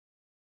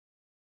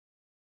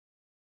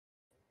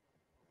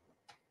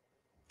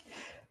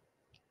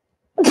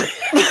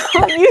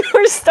thought you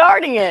were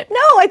starting it. No,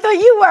 I thought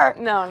you were.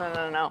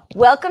 No.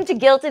 Welcome to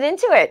Guilted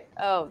Into It.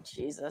 Oh,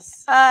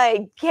 Jesus.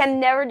 I can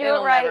never do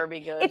It'll it right. never be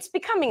good. It's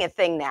becoming a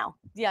thing now.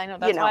 Yeah, I know.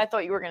 That's why I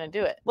thought you were going to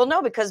do it. Well,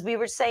 no, because we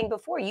were saying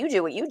before, you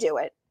do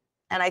it.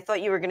 And I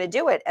thought you were going to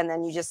do it, and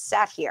then you just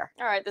sat here.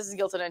 All right, this is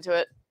Guilted Into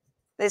It.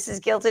 This is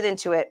Guilted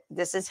Into It.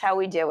 This is how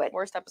we do it.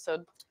 Worst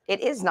episode. It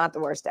is not the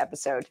worst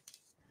episode.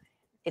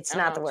 It's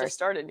not the worst. Just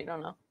started. You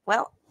don't know.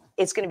 Well,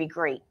 it's going to be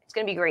great. It's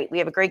going to be great. We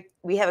have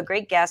a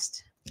great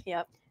guest.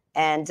 Yep.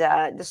 And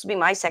this will be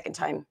my second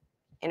time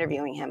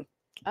interviewing him.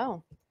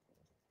 Oh.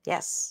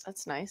 Yes.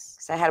 That's nice.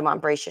 Because I had him on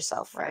Brace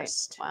Yourself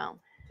first. Right. Wow.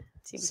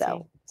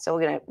 So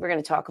we're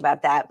gonna talk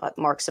about that. But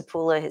Mark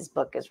Sapula, his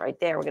book is right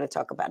there. We're gonna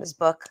talk about his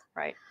book.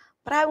 Right.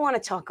 But I want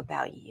to talk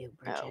about you,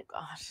 Bridget. Oh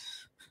gosh.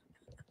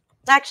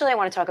 Actually, I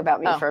want to talk about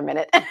me for a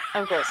minute.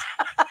 Of course.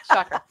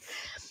 Shocker.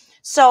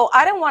 So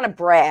I don't want to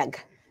brag,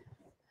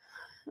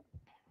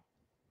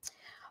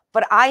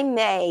 but I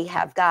may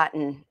have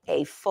gotten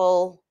a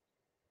full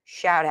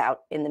shout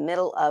out in the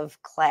middle of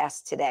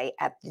class today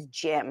at the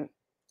gym.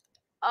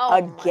 Oh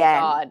again. My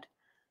God.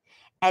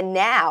 And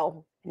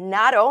now,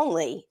 not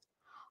only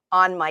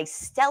on my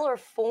stellar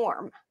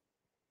form,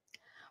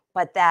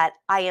 but that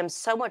I am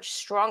so much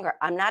stronger.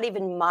 I'm not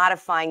even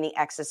modifying the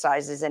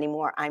exercises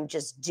anymore. I'm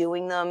just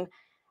doing them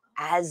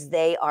as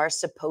they are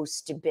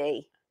supposed to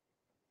be.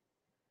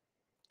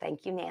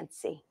 Thank you,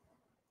 Nancy.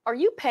 Are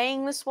you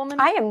paying this woman?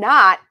 I am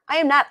not.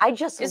 I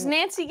just... Is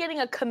Nancy getting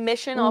a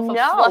commission off of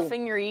No.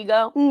 fluffing your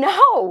ego?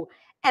 No.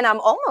 And I'm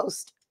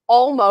almost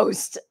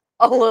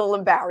a little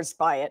embarrassed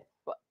by it.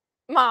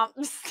 Mom.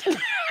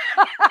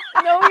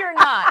 No, you're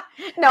not.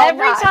 No,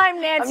 Every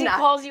time Nancy not.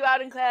 calls you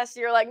out in class,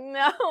 you're like,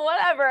 no,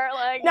 whatever.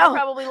 Like, No. you're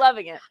probably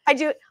loving it. I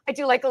do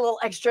like a little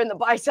extra in the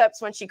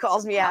biceps when she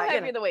calls me How out.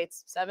 heavy are the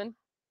weights? 7?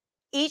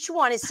 Each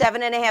one is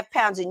 7.5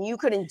 pounds, and you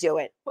couldn't do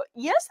it. But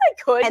yes, I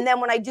could. And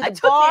then when I do I the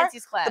took bar,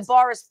 Nancy's class. the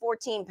bar is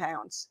 14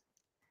 pounds.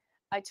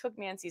 I took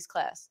Nancy's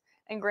class.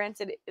 And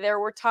granted, there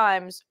were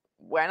times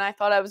when I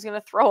thought I was going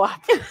to throw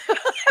up.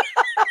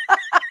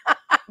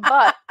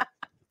 But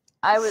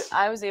I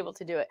was able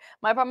to do it.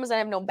 My problem is I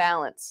have no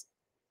balance.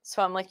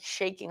 So I'm like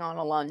shaking on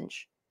a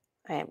lunge.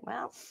 And,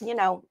 well,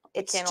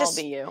 it's Can't just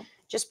all be you.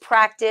 Just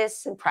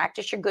practice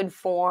your good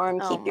form.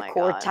 Oh Keep your my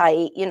core God.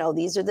 tight.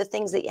 These are the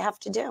things that you have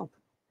to do.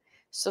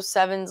 So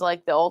 7's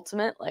like the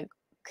ultimate? Like,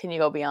 can you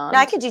go beyond? Now,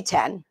 I could do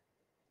 10.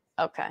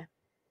 Okay.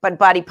 But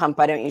body pump,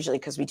 I don't usually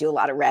because we do a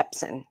lot of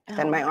reps and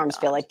then Oh my my arms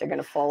feel God. like they're going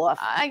to fall off.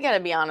 I got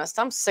to be honest.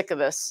 I'm sick of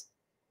this.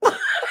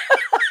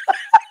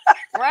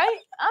 Right?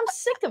 I'm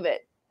sick of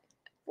it.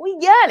 We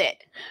get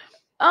it.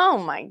 Oh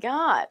my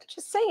God.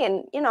 Just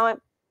saying,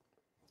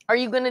 Are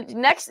you going to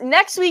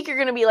next week you're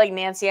going to be like,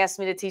 Nancy asked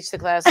me to teach the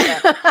class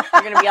again.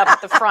 You're going to be up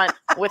at the front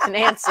with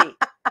Nancy.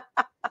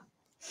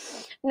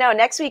 No,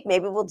 next week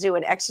maybe we'll do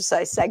an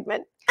exercise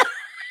segment.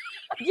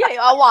 Yeah,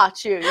 I'll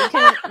watch you.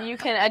 You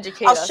can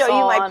educate us. I'll show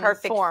you my on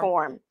perfect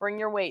form. Bring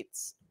your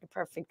weights. Your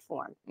perfect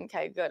form.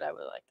 Okay, good. I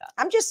would like that.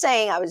 I'm just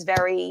saying I was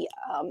very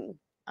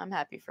I'm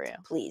happy for you.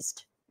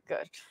 pleased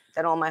Good.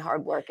 that all my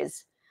hard work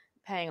is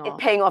Paying off.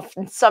 paying off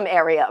in some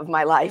area of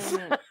my life.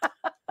 Mhm.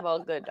 Well,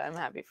 good. I'm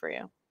happy for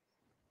you.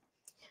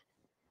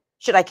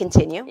 Should I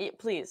continue? Yeah,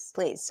 please.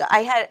 Please. So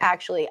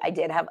I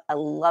did have a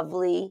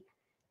lovely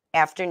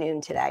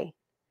afternoon today.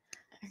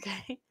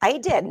 Okay. I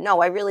did.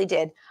 No, I really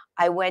did.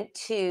 I went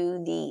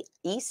to the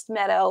East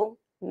Meadow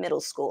Middle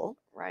School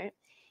Right.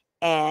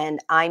 and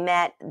I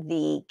met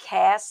the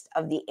cast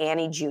of the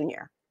Annie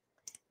Jr.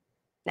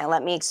 Now,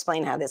 let me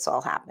explain how this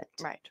all happened.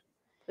 Right.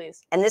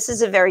 Please. And this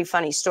is a very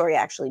funny story,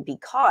 actually,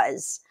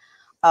 because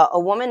a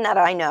woman that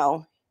I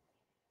know,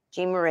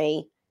 Jean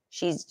Marie,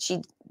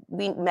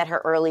 we met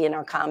her early in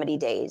our comedy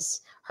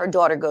days. Her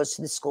daughter goes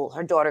to the school.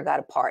 Her daughter got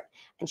a part.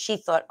 And she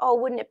thought, oh,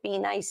 wouldn't it be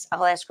nice?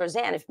 I'll ask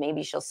Rosanne if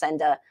maybe she'll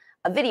send a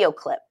video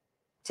clip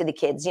to the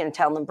kids,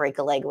 tell them break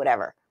a leg,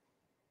 whatever.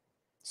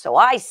 So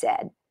I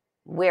said,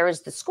 where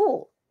is the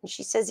school? And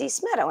she says,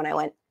 East Meadow. And I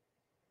went,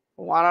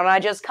 why don't I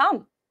just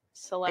come?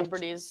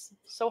 Celebrities,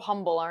 so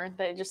humble, aren't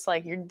they? Just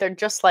like they're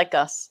just like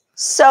us.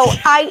 So but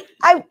I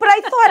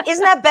thought,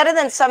 isn't that better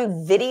than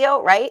some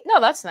video, right? No,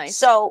 that's nice.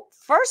 So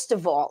first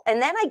of all,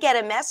 and then I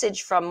get a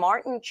message from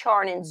Martin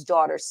Charnin's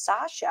daughter,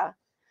 Sasha.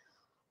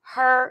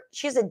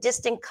 She has a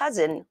distant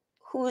cousin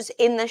who's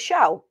in the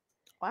show.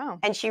 Wow.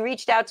 And she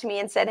reached out to me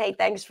and said, hey,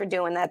 thanks for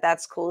doing that.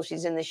 That's cool.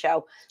 She's in the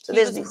show. So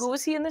Who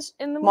was he in the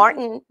movie?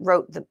 Martin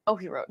wrote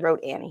he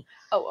wrote Annie.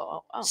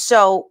 Oh.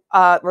 So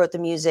wrote the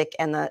music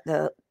and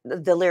the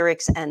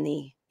lyrics and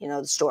the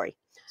story.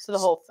 So the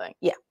whole thing.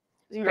 Yeah.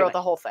 He wrote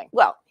the whole thing.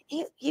 Well,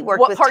 he worked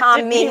What with part Tom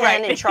didn't he Meehan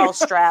write? and Charles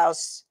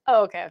Strauss.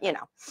 Oh, okay.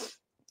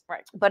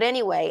 Right. But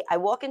anyway, I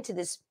walk into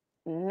this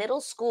middle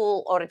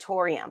school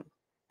auditorium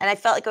and I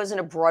felt like I was in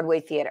a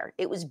Broadway theater.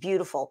 It was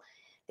beautiful.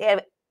 They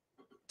have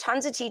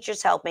tons of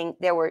teachers helping.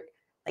 There were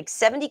like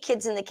 70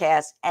 kids in the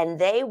cast, and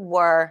they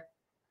were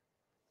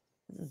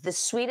the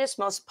sweetest,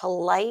 most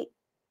polite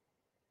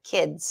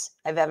kids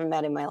I've ever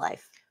met in my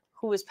life.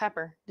 Who was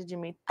Pepper? Did you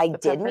meet? I the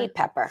did Pepper? meet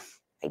Pepper.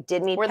 I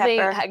did meet Were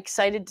Pepper. they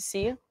excited to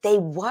see you? They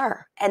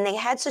were, and they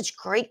had such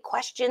great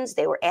questions.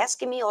 They were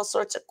asking me all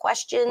sorts of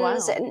questions,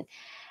 Wow.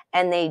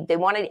 and they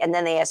wanted, and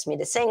then they asked me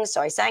to sing,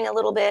 so I sang a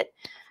little bit.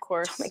 Of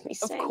course. Don't make me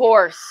Of sing.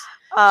 course.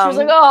 She was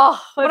like,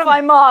 "Oh, if am-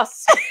 I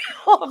must,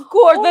 of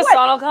course, Well, the what?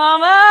 sun will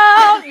come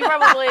out." You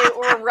probably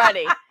were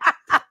ready.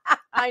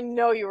 I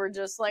know you were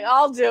just like,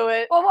 "I'll do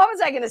it." Well, what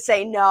was I going to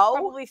say? No.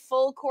 Probably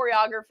full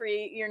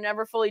choreography. You're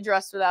never fully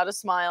dressed without a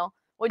smile.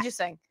 What'd you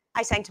sing?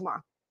 I sang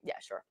tomorrow. Yeah,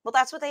 sure. Well,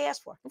 that's what they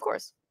asked for. Of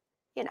course.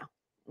 You know.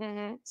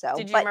 Mm-hmm. So,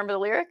 did you remember the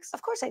lyrics?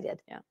 Of course I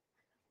did. Yeah.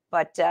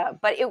 But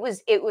it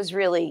was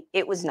really,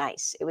 it was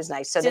nice. It was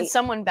nice. So did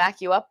someone back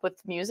you up with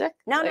music?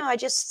 No, I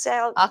just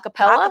sang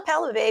acapella.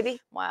 Acapella,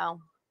 baby. Wow.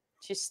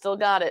 She still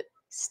got it.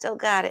 Still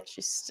got it.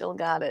 She still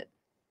got it.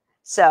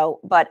 So,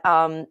 but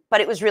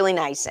it was really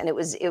nice, and it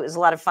was a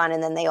lot of fun.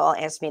 And then they all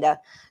asked me to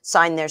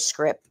sign their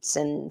scripts,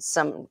 and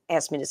some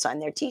asked me to sign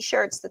their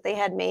T-shirts that they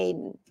had made.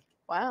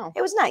 Wow.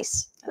 It was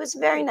nice. It was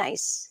very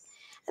nice.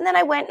 And then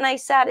I went and I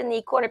sat in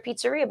the corner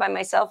pizzeria by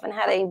myself and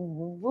had a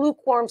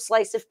lukewarm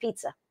slice of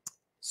pizza.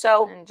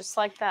 So, and just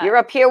like that, you're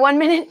up here 1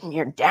 minute and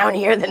you're down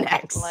here the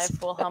next.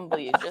 Life will humble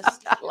you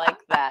just like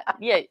that.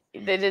 Yeah.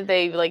 Did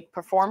they like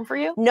perform for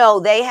you? No,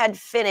 they had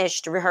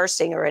finished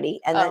rehearsing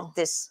already, and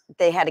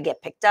they had to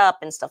get picked up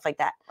and stuff like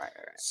that. Right.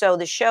 So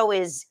the show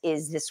is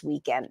this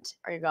weekend.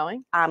 Are you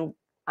going? I'm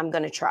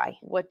gonna try.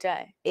 What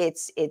day?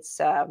 It's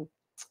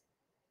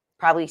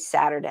probably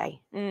Saturday.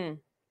 Mm.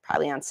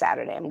 Probably on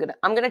Saturday. I'm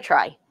gonna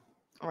try.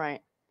 Right.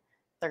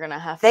 They're gonna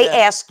have. They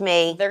asked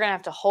me. They're gonna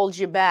have to hold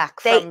you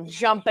back from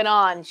jumping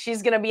on.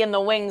 She's gonna be in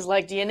the wings.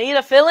 Like, do you need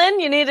a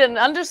fill-in? You need an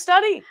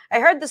understudy? I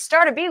heard the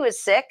starter B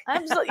was sick.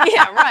 Absolutely.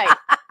 Yeah. Right.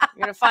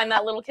 You're gonna find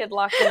that little kid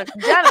locked in a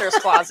janitor's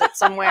closet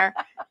somewhere.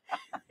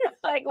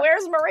 Like,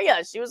 where's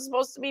Maria? She was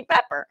supposed to be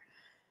Pepper.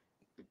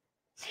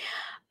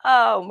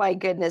 Oh my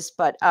goodness,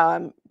 but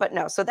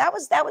no. So that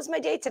was my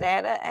day today.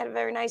 I had a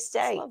very nice day.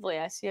 That's lovely.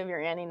 I see you have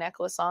your Annie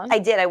necklace on. I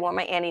did. I wore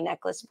my Annie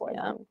necklace for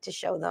them to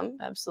show them.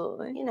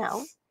 Absolutely. You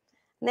know,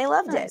 and they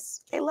loved it.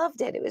 They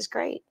loved it. It was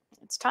great.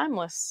 It's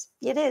timeless.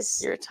 It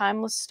is. You're a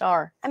timeless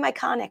star. I'm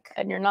iconic.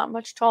 And you're not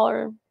much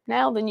taller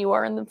now than you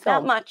are in the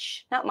film. Not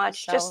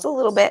much. So just a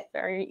little bit.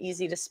 Very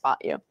easy to spot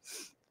you.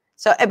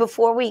 So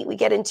before we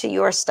get into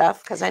your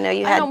stuff, because I know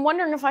you had. I'm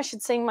wondering if I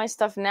should sing my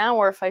stuff now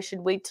or if I should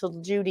wait till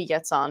Judy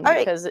gets on,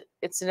 because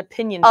it's an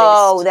opinion based.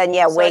 Oh, then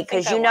yeah, wait,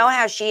 because you know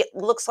how she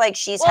looks like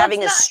she's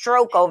having a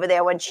stroke over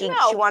there when she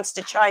wants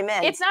to chime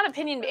in. It's not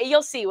opinion.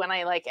 You'll see when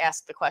I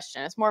ask the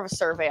question. It's more of a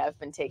survey I've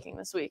been taking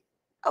this week.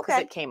 Okay.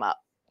 It came up.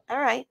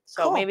 All right.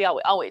 So maybe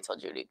I'll wait till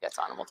Judy gets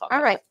on and we'll talk.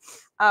 All right.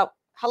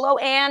 Hello,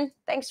 Anne.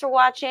 Thanks for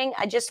watching.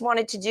 I just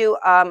wanted to do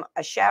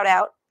a shout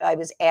out. I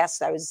was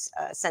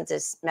sent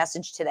this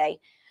message today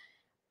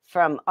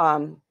from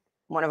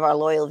one of our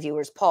loyal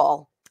viewers,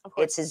 Paul.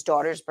 It's his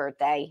daughter's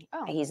birthday.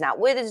 Oh. He's not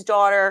with his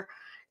daughter.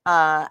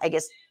 I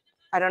guess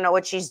I don't know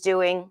what she's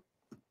doing.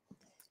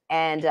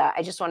 And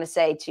I just want to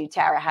say to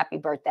Tara, happy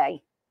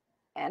birthday.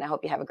 And I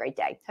hope you have a great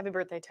day. Happy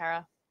birthday,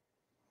 Tara.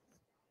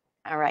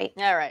 All right.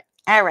 All right.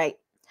 All right.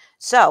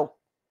 So,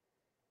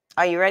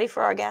 are you ready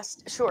for our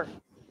guest? Sure.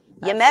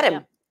 You met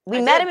him. We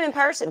met him in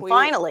person,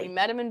 finally. We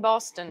met him in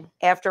Boston.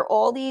 After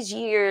all these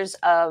years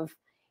of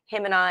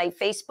him and I,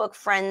 Facebook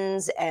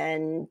friends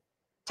and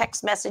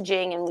text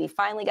messaging, and we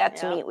finally got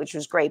to meet, which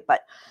was great.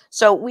 But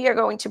so we are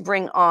going to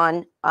bring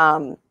on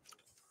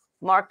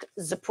Mark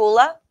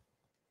Zappulla,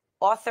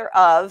 author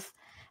of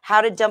How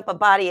to Dump a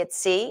Body at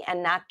Sea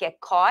and Not Get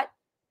Caught.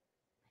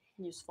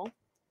 Useful.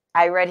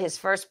 I read his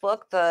first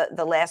book,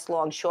 The Last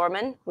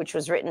Longshoreman, which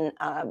was written,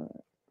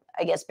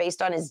 I guess,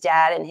 based on his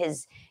dad and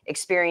his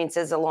experience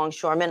as a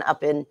longshoreman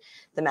up in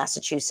the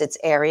Massachusetts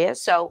area.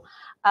 So,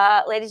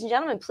 ladies and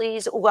gentlemen,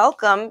 please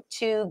welcome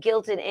to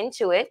Guilted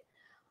Into It,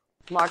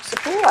 Mark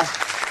Zappulla.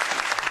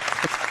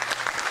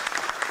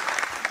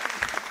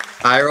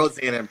 Hi,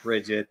 Rosanne and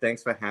Bridget.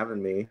 Thanks for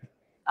having me.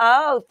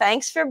 Oh,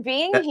 thanks for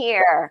being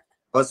here.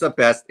 What's the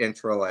best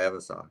intro I ever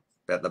saw?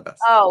 The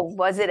best. Oh,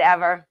 was it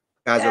ever?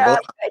 Guys are both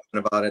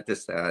talking about it,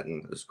 this, that,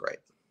 and it was great.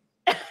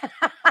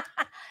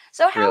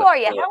 So how are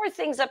you? How are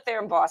things up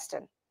there in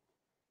Boston?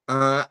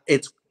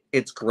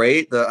 It's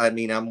great.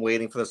 I'm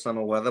waiting for the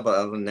summer weather, but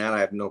other than that,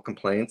 I have no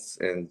complaints,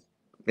 and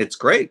it's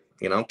great.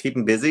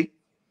 Keeping busy.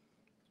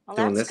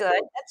 Well, that's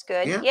good. That's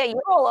good. Yeah,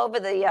 you're all over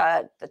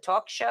the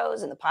talk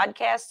shows and the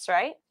podcasts,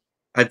 right?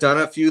 I've done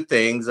a few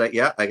things. I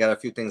got a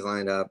few things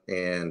lined up,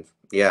 and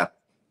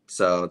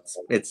so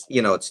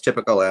it's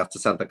typical after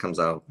something comes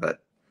out, but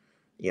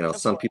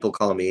some people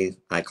call me,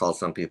 I call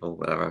some people,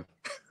 whatever.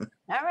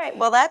 All right.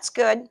 Well, that's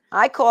good.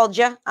 I called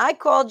you.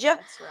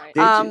 That's right.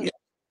 Did you?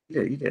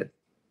 Yeah, you did.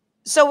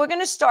 So we're going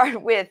to start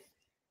with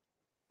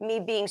me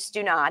being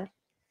stunad.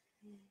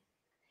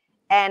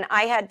 And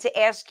I had to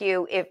ask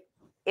you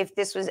if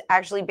this was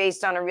actually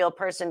based on a real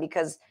person,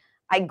 because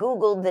I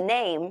Googled the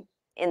name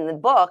in the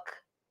book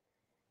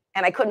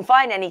and I couldn't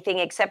find anything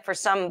except for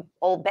some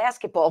old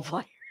basketball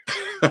player.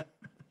 And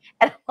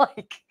I'm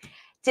like,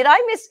 Did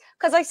I miss?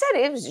 Because I said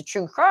it was a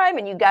true crime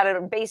and you got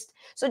it based.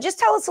 So just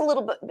tell us a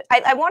little bit.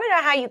 I want to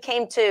know how you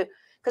came to,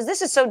 because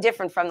this is so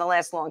different from The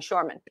Last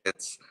Longshoreman.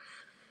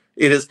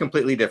 It is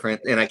completely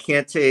different. And I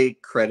can't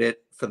take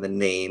credit for the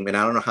name. And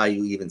I don't know how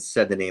you even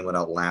said the name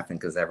without laughing,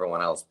 because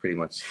everyone else pretty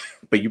much,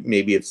 but you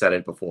maybe have said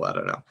it before. I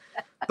don't know.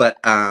 But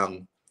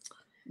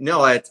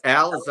no, it's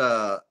Al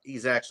is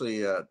he's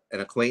actually an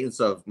acquaintance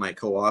of my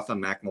co-author,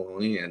 Mac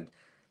Maloney. And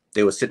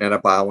they were sitting at a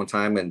bar one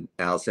time and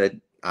Al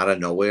said, out of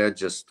nowhere,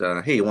 just,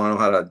 hey, you want to know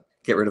how to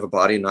get rid of a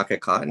body and not get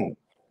caught? And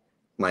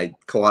my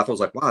co-author was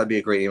like, wow, that'd be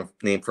a great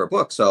name for a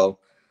book. So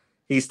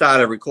he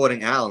started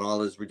recording Al and all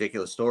his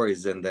ridiculous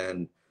stories. And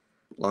then,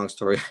 long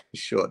story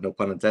short, no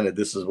pun intended,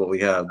 this is what we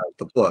have,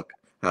 the book,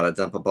 How to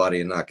Dump a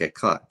Body and Not Get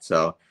Caught.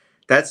 So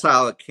that's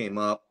how it came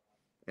up.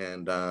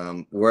 And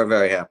we're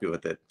very happy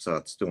with it. So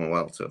it's doing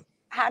well too.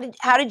 How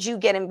did you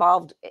get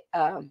involved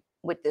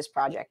with this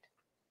project?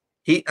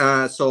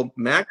 So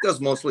Mac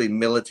does mostly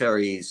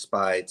military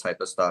spy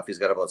type of stuff. He's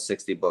got about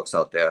 60 books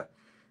out there.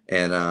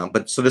 And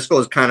but so this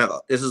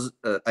is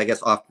I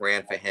guess off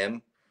brand for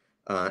him.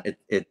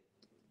 It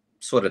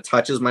sort of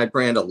touches my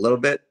brand a little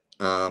bit.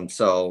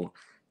 So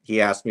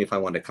he asked me if I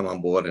wanted to come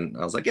on board, and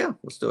I was like, yeah,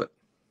 let's do it.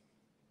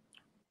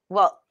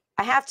 Well,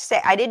 I have to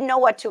say, I didn't know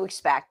what to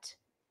expect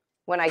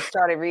when I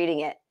started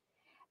reading it.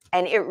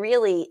 And it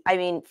really, I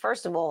mean,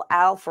 first of all,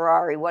 Al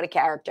Ferrari, what a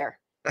character.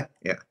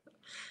 Yeah.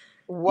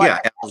 What?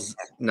 Yeah, Al's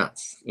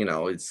nuts. You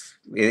know, it's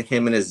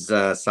him and his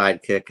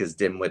sidekick, his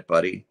dimwit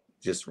buddy,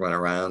 just run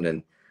around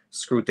and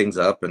screw things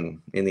up.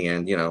 And in the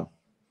end, you know,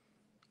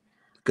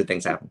 good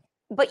things happen.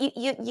 But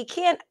you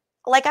can't,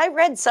 like, I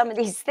read some of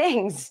these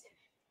things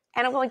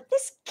and I'm going,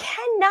 this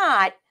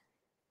cannot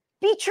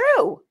be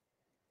true.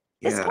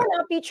 This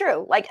cannot be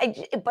true. Like,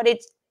 but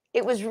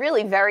it was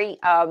really very,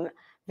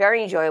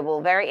 very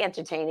enjoyable, very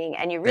entertaining.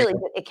 And you really,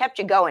 it kept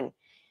you going.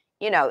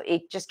 You know,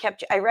 it just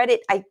kept you, I read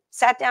it. I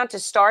sat down to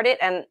start it.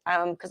 And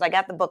because I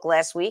got the book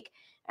last week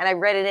and I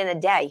read it in a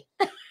day.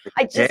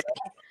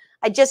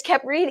 I just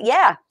kept reading.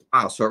 Yeah.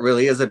 Wow. So it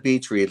really is a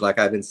beach read, like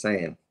I've been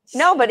saying.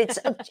 No, but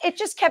it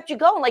just kept you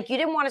going. Like you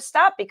didn't want to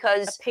stop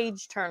because a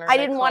page turner. I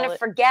didn't want to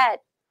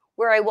forget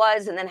where I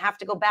was and then have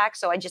to go back.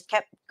 So I just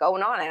kept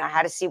going on and I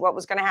had to see what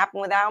was going to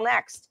happen with Al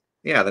next.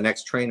 Yeah. The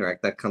next train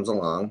wreck that comes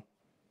along,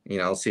 you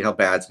know, see how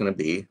bad it's going to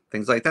be,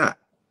 things like that.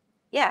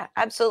 Yeah,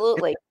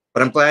 absolutely.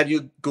 But I'm glad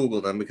you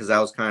Googled them, because that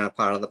was kind of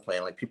part of the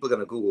plan. Like, people are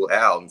going to Google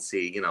Al and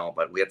see, you know,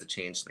 but we have to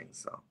change things.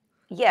 So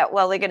yeah,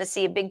 well, they're going to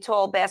see a big,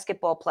 tall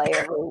basketball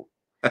player who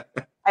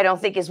I don't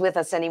think is with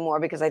us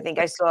anymore, because I think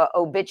I saw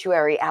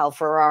obituary Al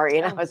Ferrari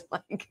and I was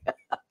like,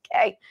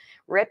 okay,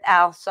 rip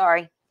Al,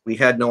 sorry. We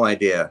had no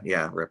idea.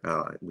 Yeah, rip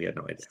Al. We had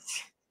no idea.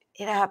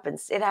 It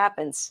happens. It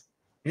happens.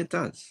 It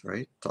does,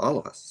 right? To all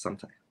of us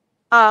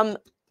sometimes.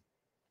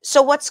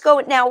 So what's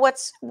going now?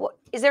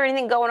 Is there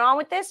anything going on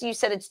with this? You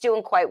said it's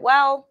doing quite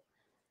well.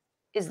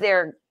 Is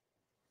there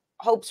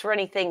hopes for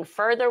anything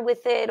further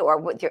with it, or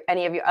with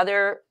any of your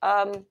other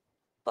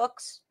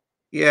books?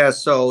 Yeah,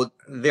 so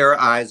there are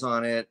eyes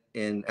on it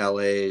in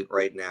LA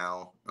right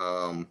now.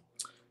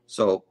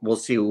 So we'll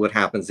see what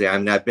happens there. I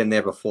mean, I've been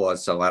there before,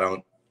 so I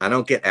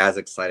don't get as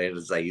excited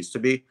as I used to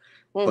be.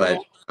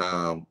 But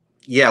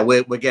yeah,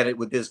 we're getting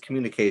with this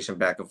communication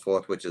back and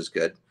forth, which is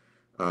good.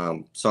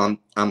 So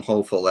I'm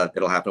hopeful that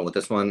it'll happen with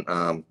this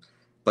one.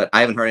 But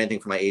I haven't heard anything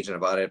from my agent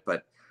about it.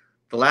 But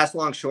The Last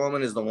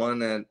Longshoreman is the one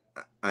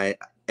that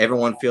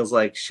everyone feels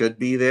like should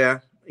be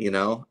there, you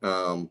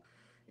know.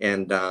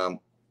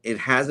 It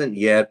hasn't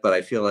yet, but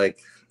I feel like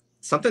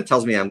something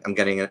tells me I'm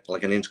getting it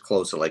like an inch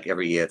closer, like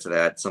every year to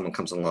that. Someone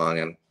comes along,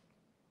 and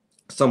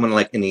someone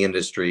like in the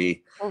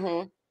industry,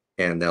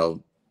 and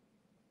they'll,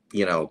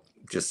 you know,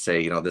 just say,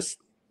 you know, this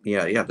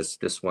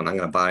one, I'm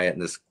going to buy it,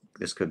 and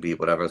this could be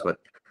whatever. But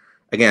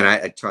again,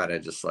 I try to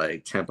just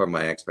like temper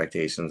my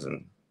expectations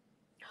and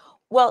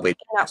wait.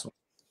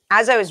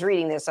 As I was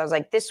reading this, I was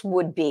like, this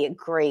would be a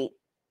great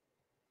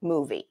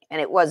movie. And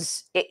it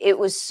was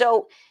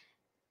so,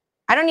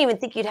 I don't even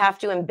think you'd have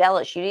to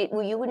embellish. You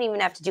wouldn't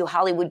even have to do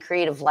Hollywood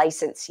creative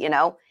license, you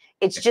know?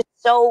 It's just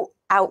so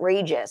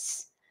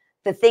outrageous,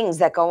 the things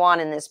that go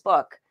on in this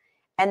book.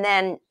 And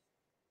then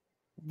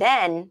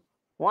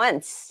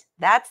once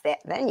that's that,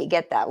 then you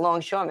get that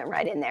Longshoreman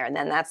right in there. And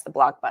then that's the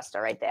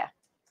blockbuster right there.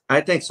 I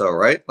think so,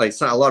 right? Like,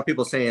 a lot of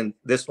people saying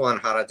this one,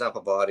 How to Dump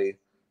a Body,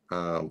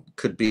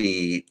 could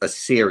be a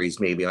series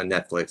maybe on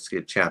Netflix,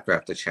 chapter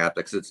after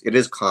chapter, because it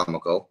is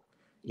comical,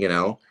 you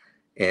know.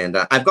 And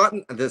I've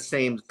gotten the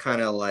same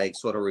kind of like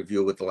sort of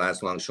review with The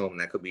Last Longshoreman.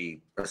 That could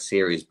be a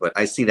series, but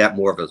I see that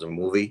more of as a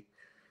movie.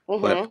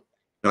 But you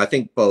know, I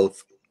think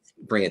both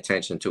bring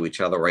attention to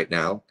each other right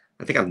now.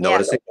 I think I'm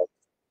noticing.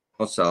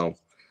 So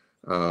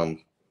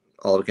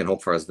all we can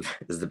hope for is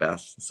the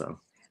best. So.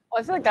 Well,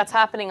 I feel like that's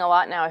happening a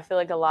lot now. I feel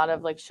like a lot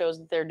of like shows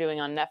that they're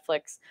doing on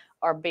Netflix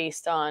are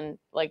based on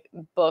like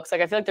books. Like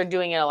I feel like they're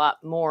doing it a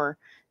lot more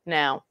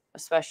now,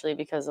 especially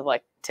because of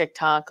like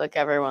TikTok. Like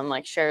everyone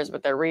like shares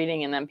what they're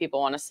reading, and then people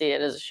want to see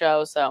it as a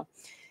show. So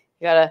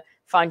you gotta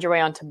find your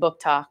way onto book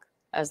talk,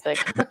 as they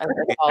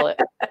call it.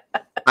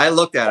 I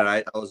looked at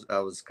it. I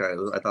was kind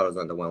of, I thought it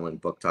was underwhelming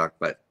book talk,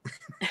 but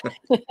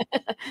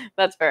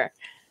That's fair.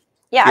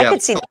 Yeah, I yeah,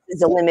 could see this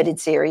as a limited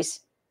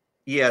series.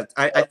 yeah.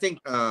 I think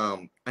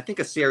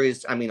a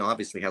series. I mean,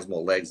 obviously has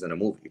more legs than a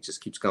movie. It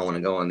just keeps going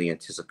and going. The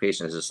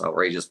anticipation is just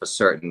outrageous for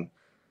certain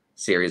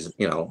series.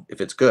 You know, if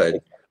it's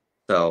good.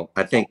 So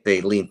I think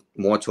they lean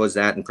more towards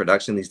that in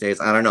production these days.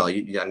 I don't know.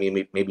 I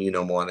mean, maybe you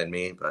know more than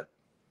me, but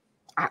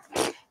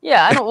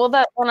Yeah, I don't. Well,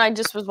 that one I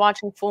just was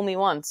watching, "Fool Me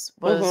Once,"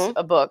 was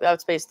a book that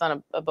was based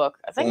on a book.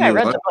 I think Fool I Me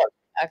read Once? the book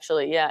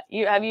actually. Yeah,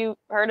 you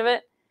heard of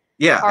it?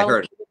 yeah, I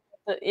Harlan.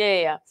 heard.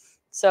 Yeah. Is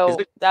So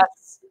it?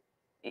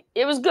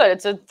 it was good.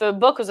 The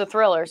book was a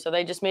thriller, so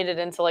they just made it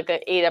into like a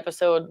 8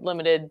 episode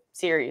limited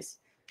series,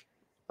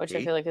 which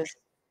I feel like is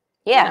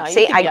Yeah, you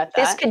see, can get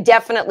this that. could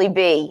definitely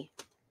be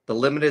The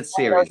limited one of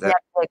series. those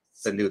That's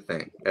Netflix. the new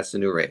thing. That's the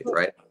new rage,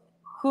 right?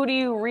 Who do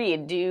you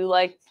read? Do you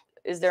like?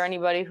 Is there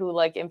anybody who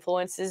like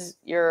influences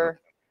your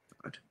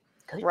God.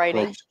 Good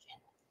writing?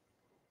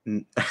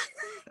 question.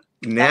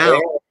 Now,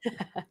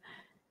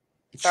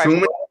 Sorry,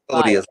 Truman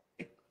bye. Capote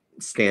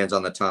stands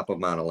on the top of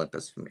Mount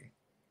Olympus for me.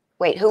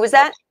 Wait, who was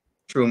that?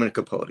 Truman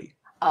Capote.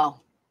 Oh,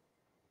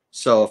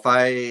 So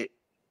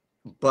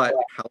but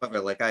however,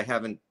 like I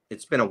haven't.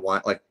 It's been a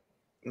while. Like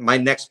my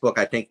next book,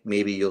 I think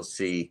maybe you'll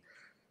see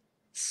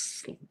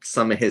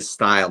some of his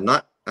style.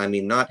 Not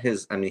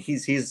his. I mean,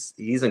 he's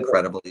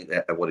incredible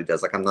at what he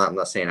does. Like I'm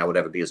not saying I would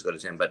ever be as good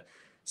as him, but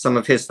some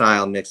of his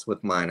style mixed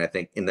with mine. I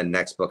think in the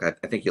next book, I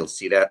think you'll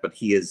see that. But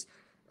he is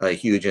a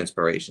huge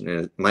inspiration,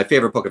 and my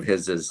favorite book of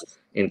his is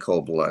In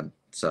Cold Blood.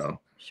 So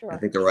Sure. I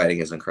think the writing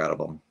is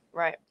incredible.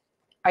 Right.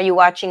 are you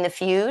watching The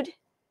Feud?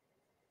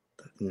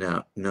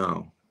 No.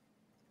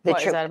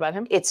 What is that about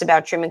him? It's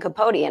about Truman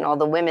Capote and all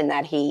the women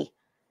that he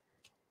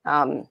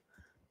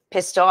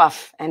pissed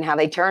off and how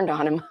they turned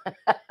on him.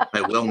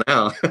 I will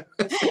now.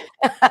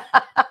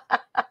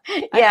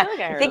 Yeah,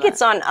 I I think heard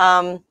it's on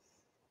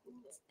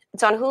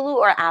Hulu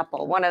or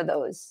Apple, one of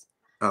those.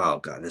 Oh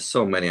God, there's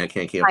so many I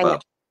can't keep I know.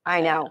 up.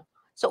 I know.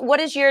 So what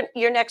is your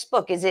next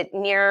book? Is it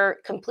near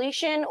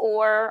completion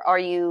or are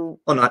you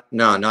Oh,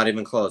 not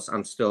even close.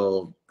 I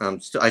still have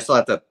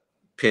to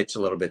pitch a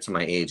little bit to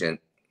my agent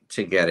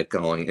to get it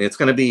going. And it's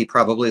going to be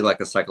probably like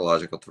a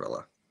psychological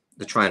thriller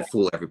to try and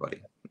fool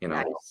everybody, you know.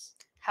 nice?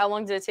 How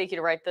long did it take you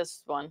to write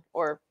this one?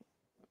 Or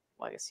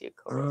well, I guess you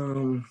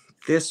co-wrote.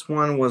 This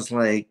one was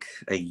like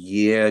a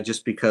year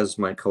just because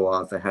my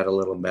co-author had a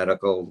little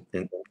medical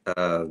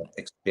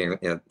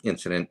experience,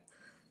 incident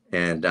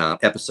and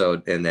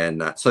episode, and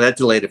then so that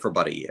delayed it for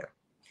about a year.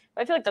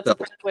 I feel like that's So- a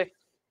pretty quick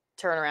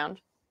turnaround.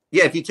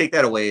 Yeah, if you take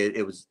that away,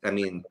 it was. I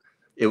mean,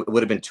 it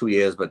would have been 2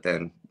 years, but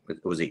then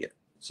it was a year.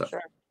 So,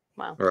 Sure.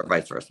 Wow. or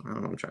vice versa. I don't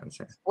know what I'm trying to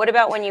say. What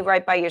about when you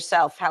write by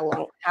yourself? How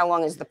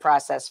long is the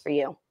process for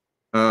you?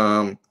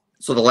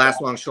 So the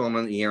last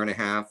longshoreman, a year and a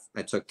half.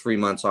 I took 3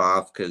 months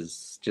off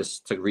because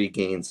just to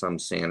regain some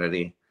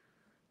sanity,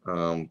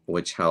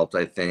 which helped,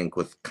 I think,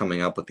 with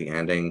coming up with the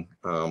ending.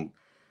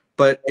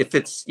 But if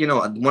it's,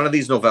 one of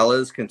these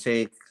novellas can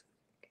take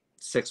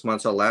 6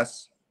 months or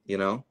less, if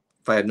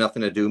I had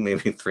nothing to do,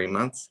 maybe 3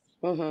 months.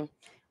 Mm-hmm. Well,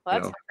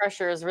 that's the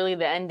pressure is really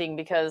the ending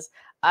because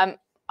I'm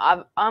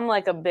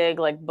like a big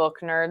like book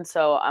nerd,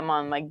 so I'm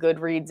on my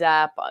Goodreads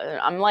app.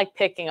 I'm like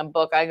picking a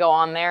book. I go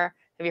on there.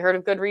 Have you heard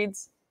of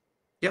Goodreads?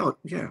 Yeah.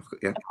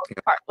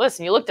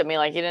 Listen, you looked at me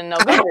like you didn't know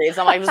Goodreads.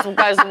 I'm like, this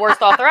guy's the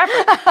worst author ever.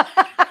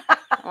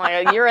 I'm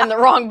like, you're in the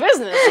wrong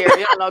business here.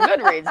 You don't know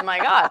Goodreads. My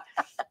God.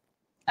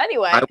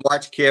 Anyway. I'm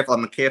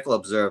a careful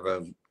observer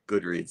of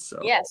Goodreads. So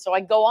yeah, so I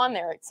go on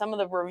there. Some of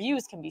the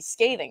reviews can be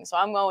scathing. So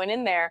I'm going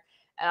in there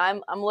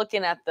and I'm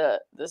looking at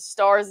the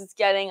stars it's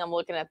getting. I'm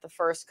looking at the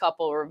first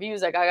couple of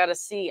reviews. Like I got to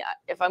see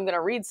if I'm going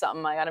to read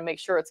something, I got to make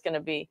sure it's going to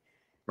be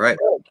right.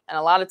 good. And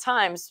a lot of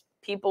times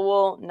people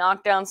will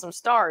knock down some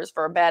stars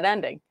for a bad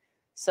ending.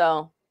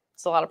 So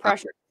it's a lot of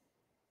pressure.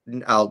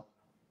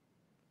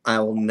 I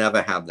will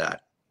never have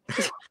that.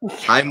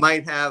 I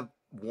might have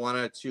one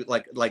or two,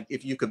 like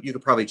if you could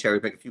probably cherry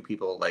pick a few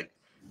people like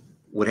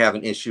would have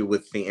an issue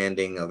with the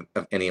ending of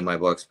any of my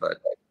books, but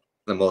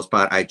for the most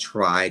part, I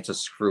try to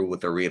screw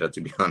with the reader,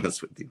 to be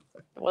honest with you.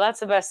 Well,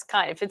 that's the best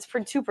kind. If it's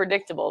too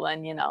predictable,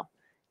 then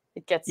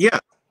it gets Yeah.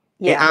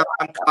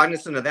 I'm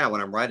cognizant of that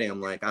when I'm writing.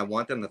 I'm like, I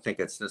want them to think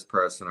it's this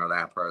person or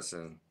that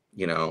person,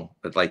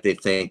 but like they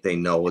think they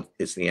know what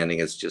it's the ending.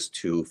 It's just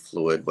too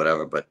fluid,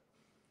 whatever. But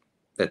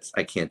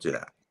I can't do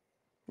that.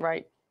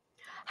 right.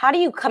 How do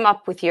you come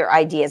up with your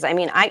ideas? I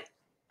mean,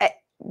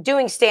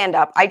 doing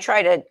stand-up, I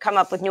try to come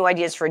up with new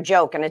ideas for a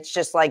joke, and it's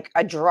just like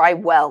a dry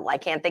well. I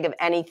can't think of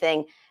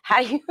anything.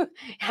 How do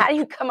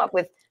you come up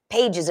with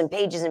pages and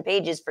pages and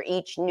pages for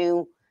each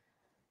new?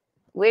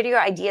 Where do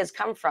your ideas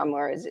come from,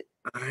 or is it?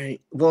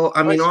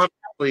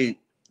 Obviously,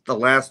 the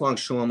last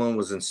longshoreman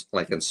was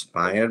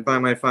inspired by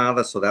my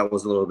father, so that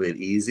was a little bit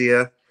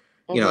easier.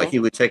 He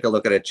would take a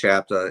look at a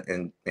chapter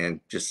and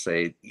just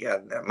say, yeah,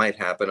 that might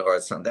happen, or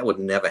something that would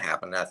never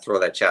happen. I'd throw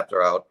that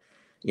chapter out,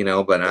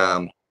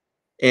 but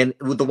and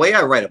with the way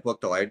I write a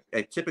book, though, I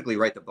typically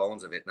write the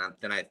bones of it, and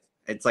then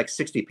it's like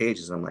 60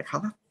 pages. And I'm like,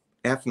 how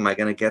F am I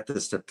going to get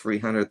this to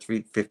 300,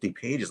 350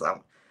 pages?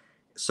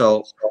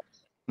 So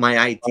my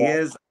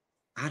ideas,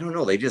 I don't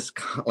know. They just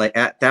like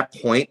at that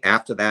point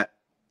after that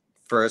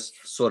first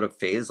sort of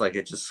phase, like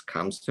it just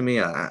comes to me.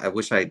 I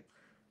wish I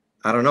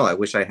don't know. I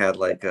wish I had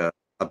like a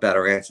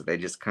better answer. They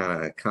just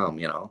kind of come,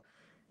 you know,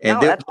 and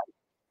No, that's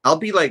I'll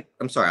be like,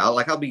 I'm sorry.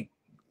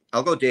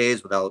 I'll go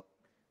days without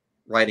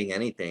writing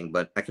anything,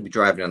 but I could be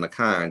driving in the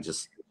car and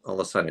just all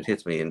of a sudden it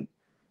hits me and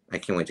I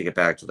can't wait to get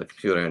back to the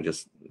computer and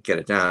just get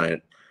it down. And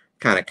it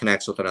kind of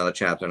connects with another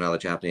chapter,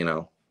 you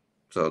know.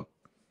 So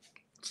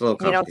it's a little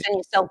you don't complicated. send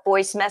yourself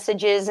voice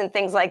messages and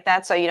things like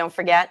that so you don't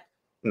forget.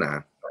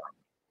 Nah.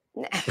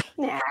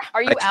 Nah.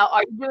 Are you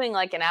doing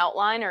like an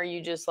outline, or are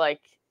you just like,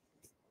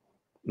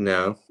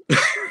 No.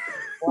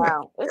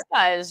 Wow. this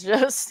guy is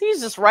he's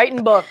just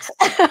writing books.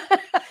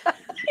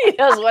 He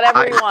does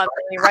whatever he wants.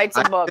 And he writes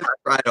a book. Just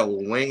try to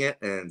wing it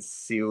and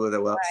see what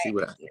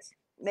happens.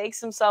 Makes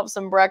himself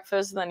some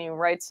breakfast, then he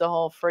writes the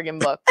whole friggin'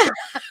 book.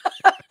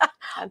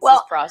 That's his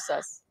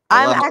process.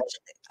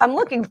 I'm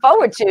looking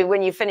forward to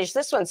when you finish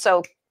this one.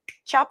 So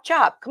chop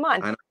chop. Come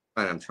on.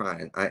 I'm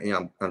trying.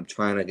 I'm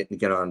trying to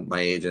get on my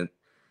agent.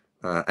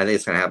 I think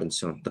it's gonna happen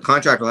soon. The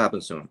contract will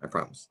happen soon, I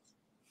promise.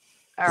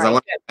 Because I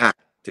want to get back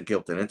to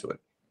Guilted into it.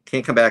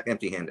 Can't come back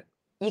empty-handed.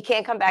 You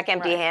can't come back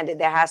empty-handed.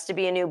 There has to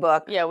be a new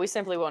book. Yeah, we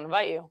simply won't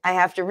invite you. I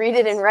have to read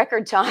it in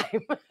record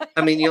time.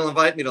 I mean, you'll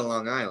invite me to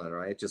Long Island,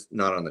 right? Just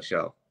not on the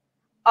show.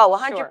 Oh,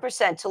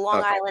 100% to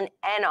Long Island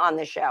and on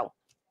the show.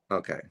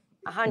 Okay.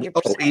 100%.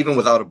 Oh, even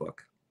without a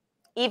book.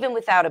 Even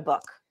without a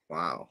book.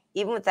 Wow.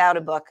 Even without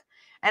a book.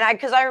 And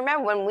because I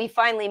remember when we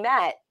finally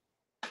met,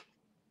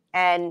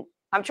 and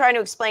I'm trying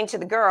to explain to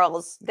the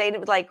girls, they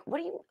were like,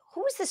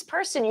 who is this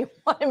person you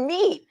want to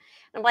meet?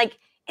 And I'm like,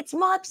 it's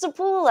Mark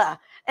Zapula.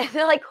 And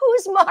they're like,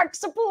 who's Mark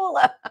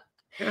Zapula?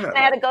 Yeah. And I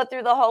had to go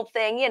through the whole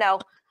thing, you know.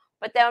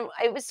 But then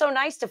it was so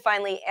nice to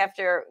finally,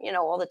 after, you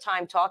know, all the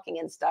time talking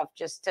and stuff,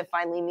 just to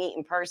finally meet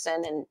in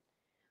person. And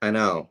I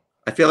know.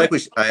 I feel like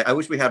I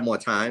wish we had more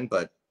time,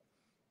 but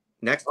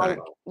next time.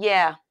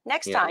 Yeah,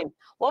 next time.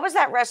 What was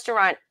that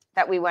restaurant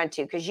that we went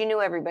to? Because you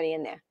knew everybody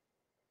in there.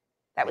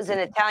 That was an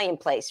Italian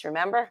place,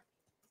 remember?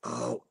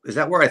 Oh, is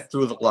that where I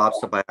threw the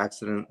lobster by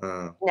accident?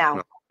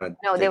 No,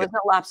 there was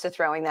no lobster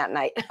throwing that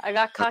night. I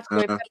got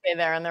cacio e pepe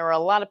there, and there were a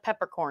lot of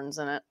peppercorns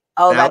in it.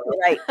 Oh, that's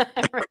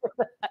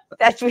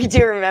right. We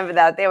do remember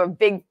that. They were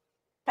big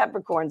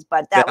peppercorns,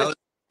 but that was.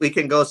 We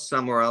can go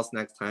somewhere else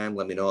next time.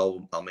 Let me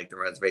know. I'll make the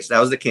reservation. That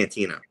was the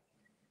Cantina.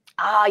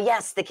 Ah,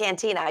 yes, the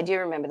Cantina. I do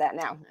remember that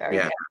now. Very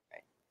good.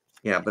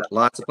 Yeah, but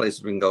lots of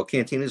places we can go.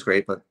 Cantina is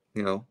great, but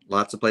you know,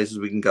 lots of places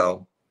we can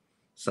go.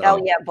 So.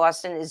 Oh yeah,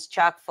 Boston is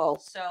chock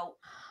full.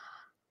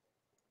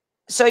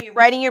 So you're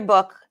writing your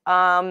book.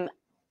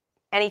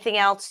 Anything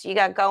else you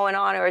got going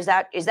on, or is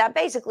that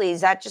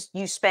just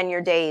you spend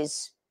your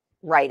days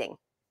writing?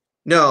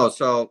 No,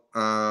 so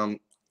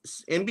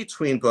in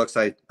between books,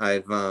 I've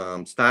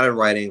started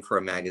writing for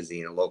a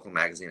magazine, a local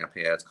magazine up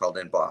here. It's called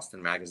In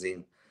Boston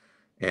Magazine,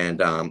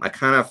 and I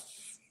kind of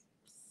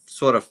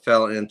sort of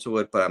fell into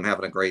it, but I'm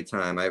having a great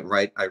time. I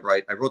wrote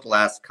the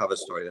last cover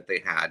story that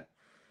they had,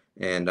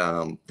 and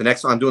I'm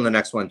doing the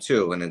next one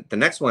too, and the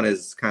next one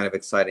is kind of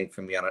exciting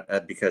for me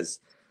because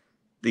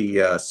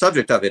the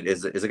subject of it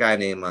is a guy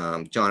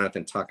named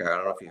Jonathan Tucker. I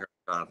don't know if you heard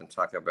of Jonathan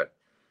Tucker, but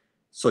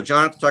so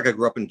Jonathan Tucker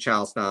grew up in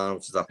Charlestown,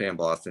 which is up here in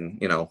Boston,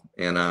 you know,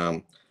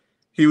 and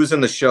he was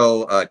in the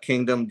show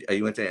Kingdom.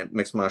 You went to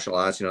mixed martial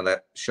arts, you know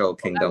that show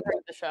Kingdom. I've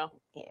heard the show.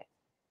 Yeah.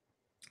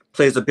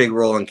 Plays a big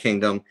role in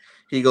Kingdom.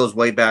 He goes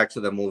way back to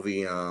the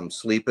movie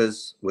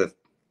Sleepers with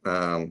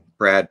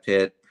Brad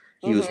Pitt.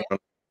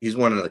 He's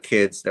one of the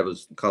kids that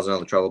was causing all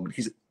the trouble, but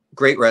he's a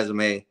great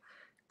resume,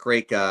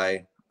 great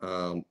guy.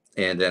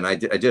 And then I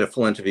did a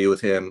full interview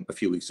with him a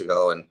few weeks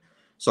ago, and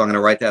so I'm going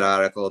to write that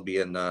article. It'll be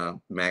in the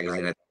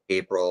magazine in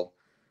April,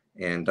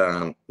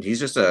 and he's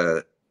just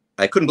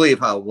I couldn't believe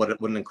what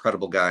an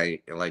incredible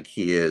guy like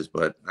he is.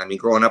 But I mean,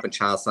 growing up in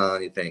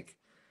Charlestown, you think,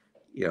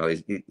 you know,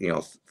 he's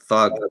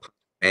thug,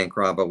 bank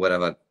robber,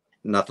 whatever,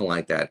 nothing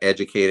like that.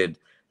 Educated,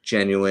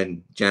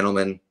 genuine,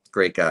 gentleman,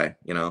 great guy,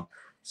 you know.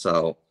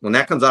 So when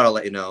that comes out, I'll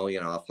let you know.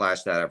 You know, I'll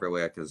flash that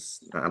everywhere because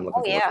I'm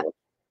looking forward to it.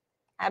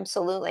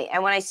 Absolutely.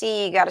 And when I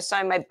see you got to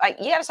sign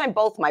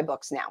both my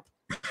books now.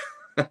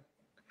 I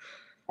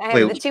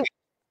have the two.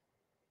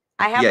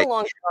 I have the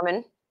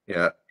longshoreman.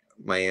 Yeah,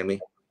 Miami.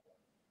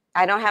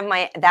 I don't have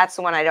that's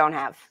the one I don't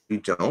have. You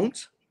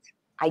don't?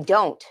 I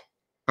don't.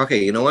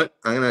 Okay, you know what?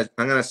 I'm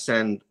gonna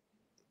send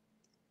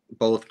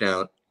both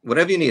down.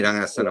 Whatever you need, I'm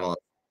gonna send them all.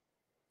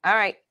 All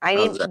right. I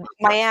need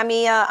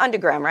Miami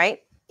Underground,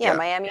 right? Yeah,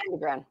 Miami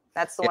Underground.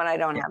 That's the one I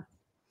don't have.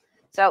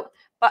 So,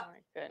 but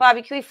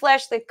Bobby, can we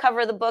flash the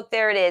cover of the book?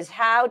 There it is.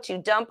 How to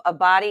Dump a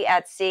Body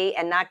at Sea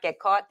and Not Get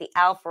Caught, the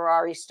Al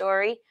Ferrari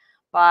story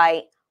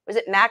by, was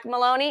it Mac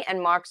Maloney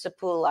and Mark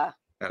Zapula?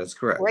 That is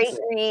correct. Great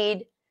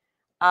read.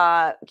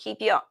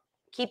 Keep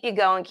you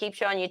going,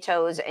 keeps you on your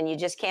toes, and you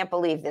just can't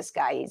believe this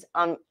guy.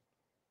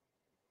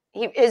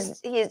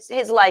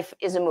 His life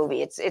is a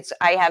movie.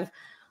 I have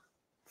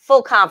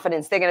full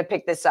confidence they're going to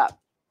pick this up.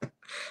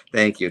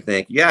 Thank you.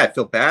 Thank you. Yeah, I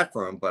feel bad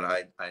for him, but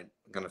I'm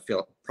going to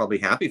feel probably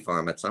happy for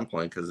him at some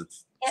point because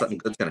it's something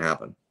good's going to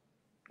happen.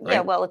 Yeah,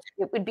 Right? well,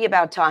 it would be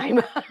about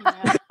time.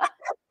 Yeah.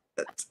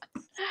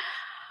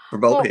 For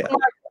both, Well, yeah.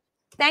 Mark,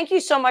 thank you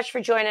so much for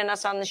joining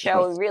us on the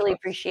show. We really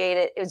appreciate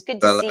it. It was good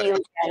to Well, see you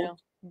again. Yeah.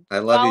 I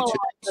love you Follow too.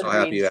 on So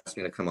happy you Goodreads. asked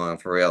me to come on,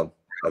 for real.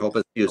 I hope to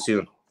see you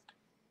soon.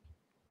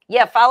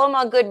 Yeah, follow him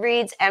on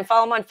Goodreads and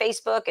follow him on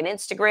Facebook and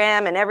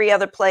Instagram and every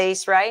other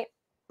place, right?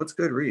 What's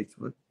Goodreads?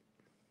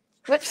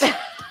 Whoops.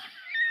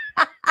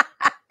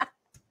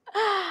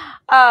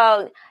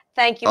 Oh,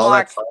 thank you, All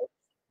Mark. that.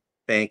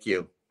 Thank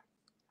you.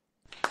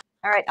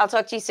 All right, I'll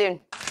talk to you soon.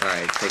 All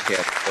right, take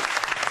care.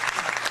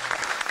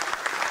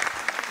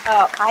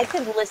 Oh, I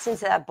could listen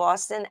to that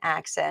Boston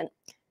accent.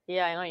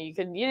 Yeah, I know. You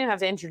didn't have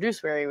to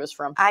introduce where he was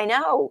from. I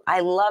know.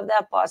 I love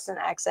that Boston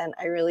accent.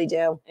 I really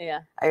do. Yeah.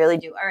 I really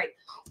do. All right.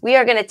 We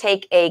are going to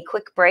take a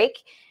quick break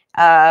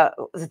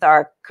with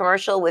our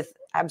commercial with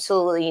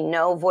absolutely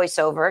no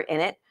voiceover in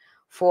it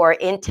for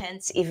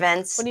intense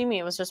events. What do you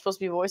mean? Was there supposed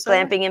to be voiceover?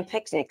 Glamping and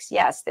picnics.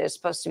 Yes, there's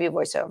supposed to be a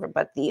voiceover,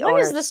 but the When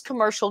owners, is this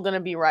commercial going to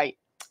be right?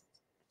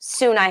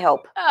 soon, I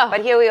hope. Oh,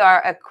 But here we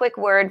are, a quick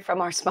word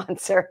from our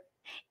sponsor.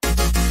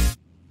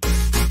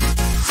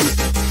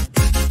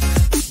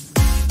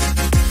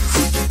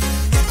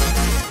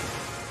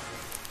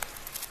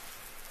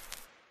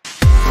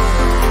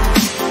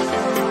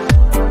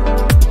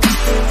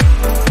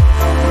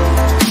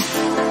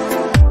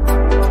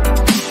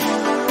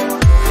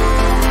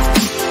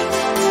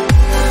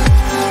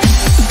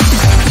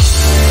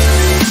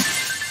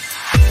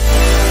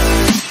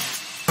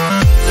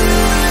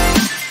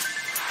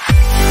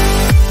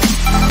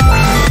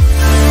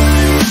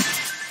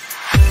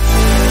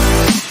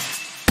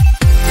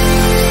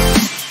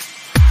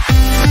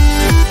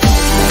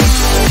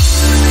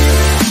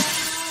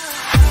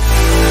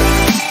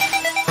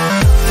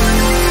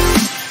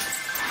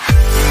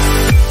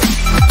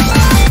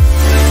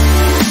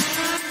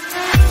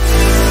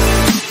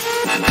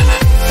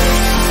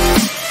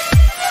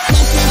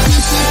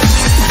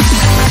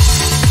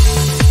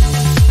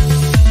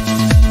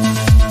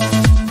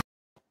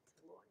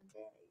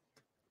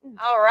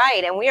 All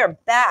right, and we are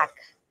back.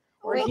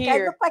 we're Look, I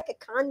here. look like a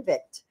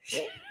convict.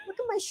 Look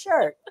at my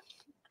shirt.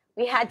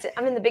 We had to.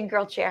 I'm in the big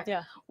girl chair.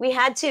 Yeah. We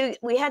had to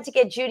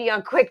get Judy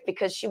on quick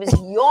because she was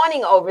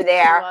yawning over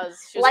there,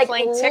 She was like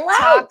playing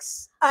loud.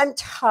 TikToks. I'm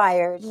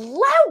tired.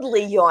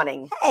 loudly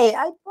yawning. Hey,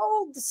 I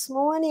pulled this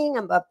morning.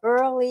 I'm up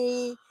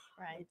early,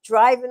 Right.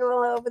 driving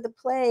all over the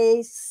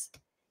place.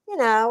 You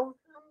know,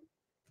 I'm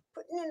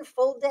putting in a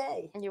full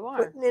day. You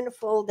are. Putting in a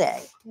full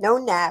day. No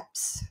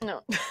naps.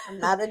 No, I'm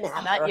not a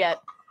napper. not yet.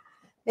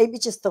 Maybe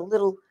just a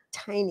little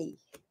tiny.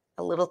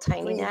 A little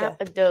tiny Frida. nap.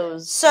 A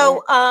doze.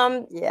 So,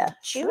 Yeah.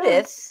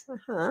 Judith,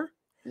 Uh-huh.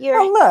 you're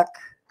Oh, look.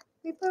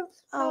 We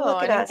both. oh, Oh, look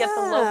I at didn't us. get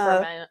the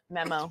loafer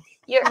memo.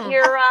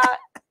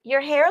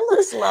 Your hair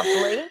looks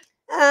lovely.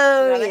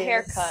 Oh, got a yes.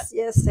 haircut.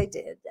 Yes, I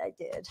did. I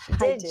did. She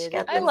did. She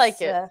got I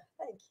like it.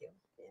 Thank you.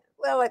 Yeah.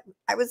 Well,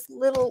 I was a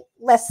little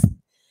less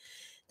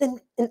than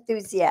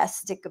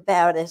enthusiastic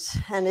about it,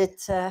 and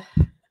it.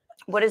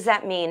 What does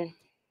that mean?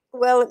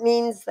 Well, it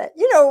means that,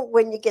 you know,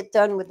 when you get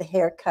done with the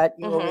haircut,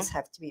 you Mhm. always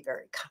have to be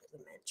very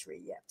complimentary.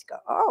 You have to go,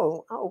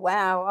 oh,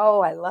 wow,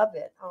 oh, I love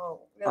it.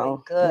 Oh, really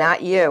good.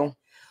 Not you.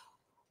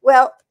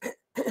 Well,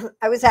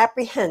 I was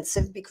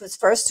apprehensive because,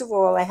 first of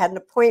all, I had an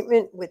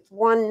appointment with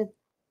one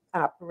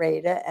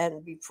operator,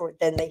 and before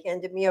then they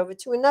handed me over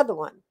to another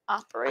one.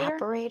 Operator?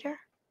 Operator.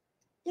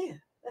 Yeah,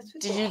 that's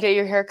what Did they- you get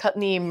your hair cut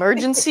in the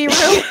emergency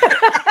room?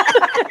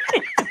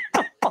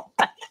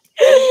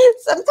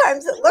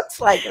 Sometimes it looks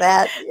like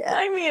that. Yeah.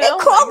 I mean, They oh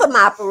call my them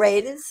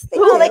operators.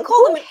 Well, they do.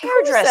 call them Who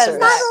says hairdressers.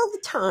 Not all the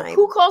time.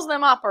 Who calls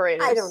them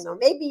operators? I don't know.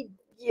 Maybe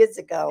years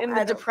ago. In I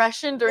the don't-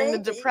 depression, during the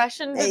maybe,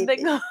 depression, did they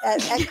maybe. go? That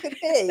could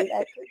be.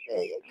 That could be.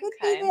 It could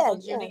Okay, be well,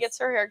 that. Judy yes. gets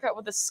her hair cut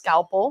with a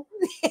scalpel.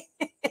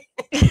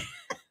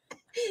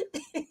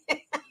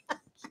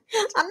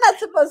 I'm not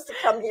supposed to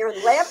come here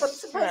and laugh. I'm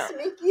supposed to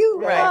make you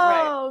Right,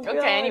 laugh. Oh, right. Okay,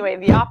 God. anyway,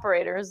 the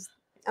operators.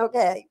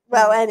 Okay.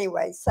 Well,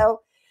 anyway,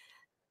 so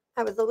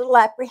I was a little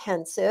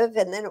apprehensive,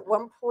 and then at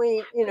one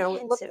point, you know,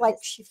 it looked like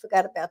Apprehensive. she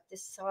forgot about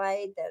this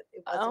side, that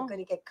it wasn't Oh. going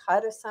to get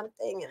cut or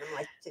something. And I'm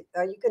like,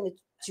 "Are you going to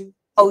do?"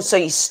 Oh, so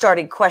you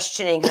started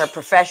questioning her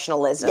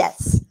professionalism.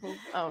 Yes,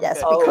 Oh,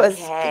 yes, good. because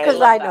Okay. because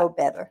Love I that. know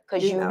better.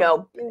 'Cause you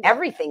know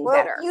everything well,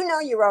 better. You know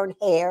your own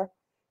hair.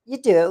 You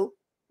do.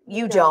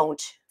 You know.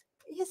 don't.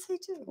 Yes, I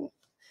do.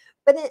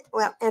 But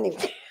well,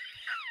 anyway,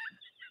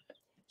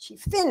 she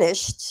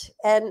finished,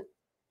 and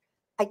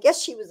I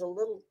guess she was a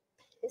little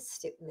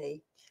pissed at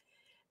me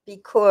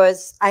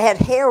because I had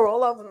hair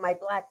all over my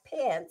black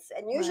pants,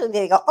 and usually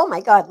they go, "Oh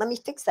my God, let me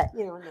fix that,"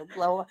 you know, and they'll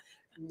blow up.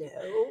 No,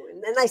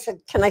 and then I said,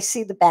 "Can I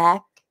see the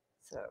back?"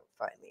 So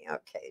finally,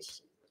 okay,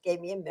 she gave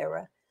me a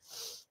mirror,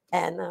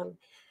 and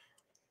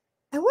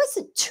I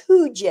wasn't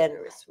too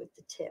generous with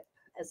the tip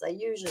as I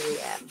usually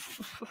am,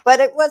 but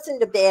it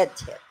wasn't a bad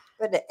tip.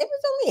 But it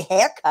was only a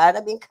haircut.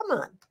 I mean, come on.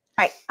 All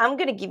right, I'm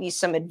going to give you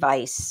some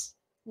advice.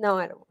 No,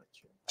 I don't want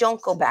you.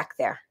 Don't go back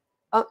there.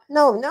 Oh,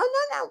 no.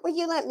 Will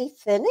you let me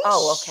finish?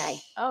 Oh, okay.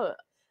 Oh,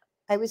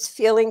 I was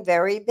feeling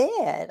very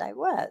bad. I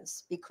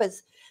was,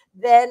 because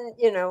then,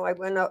 I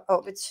went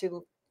over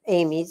to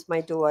Amy's,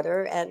 my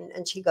daughter,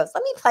 and she goes,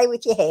 let me play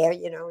with your hair,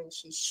 and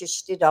she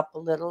shushed it up a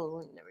little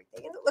and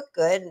everything. And it looked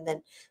good. And then,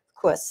 of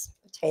course,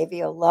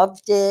 Tavia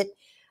loved it.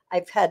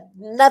 I've had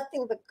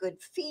nothing but good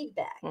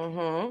feedback.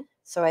 Mm-hmm.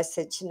 So I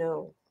said,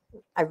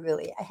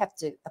 I have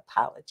to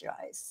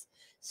apologize.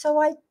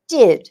 So I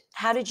did.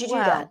 How did you do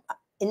Wow. that?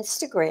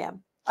 Instagram.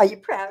 Are you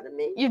proud of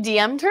me? you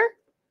DM'd her?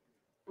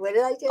 What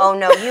did I do? Oh,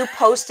 no. You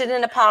posted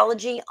an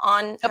apology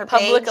on A her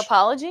public page?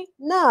 apology?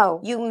 No.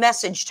 You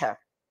messaged her.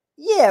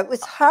 Yeah, it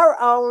was her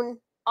own.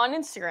 On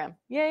Instagram.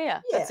 Yeah. Yeah,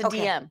 That's a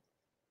okay. DM.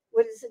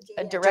 What is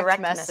a A DM?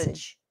 direct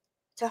message.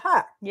 To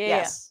her. Yeah.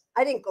 Yes.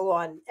 I didn't go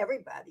on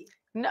everybody.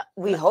 No,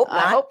 We hope I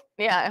not.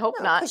 hope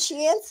No, not. because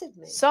she answered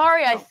me.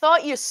 Sorry, I No.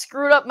 thought you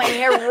screwed up my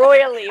hair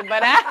royally,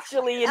 but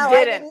actually you No,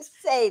 I didn't. didn't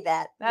say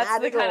that. That's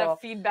Not the at kind all. of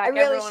feedback I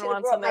really everyone should have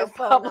wants brought on my their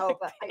phone public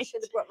over. I page.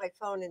 should have brought my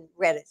phone and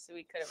read it. So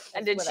we could have. That's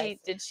And did what I she? said.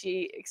 Did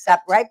she Got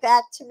accept? right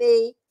back to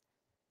me.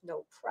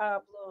 No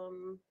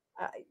problem.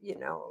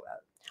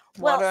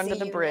 Water see under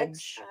the you bridge.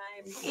 next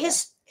time. Yeah.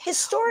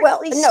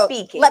 Historically no,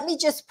 speaking. let me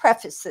just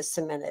preface this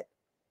a minute.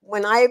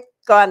 When I've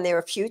gone there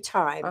a few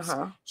times,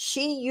 Uh-huh.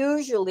 she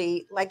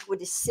usually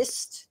would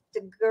assist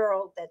the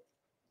girl that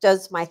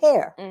does my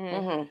hair. Mm-hmm.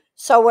 Mm-hmm.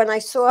 So when I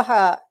saw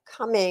her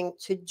coming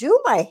to do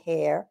my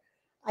hair,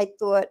 I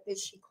thought,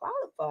 is she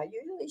qualified?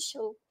 Usually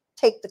she'll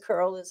take the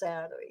curlers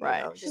out. Or,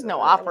 Right. She's do no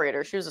it.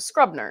 operator. She was a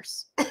scrub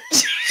nurse.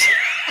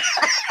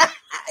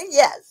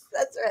 Yes,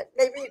 that's right.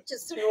 Maybe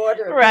just an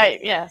order. Right.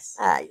 Yes.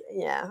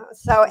 Yeah.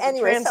 So She's a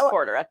anyway,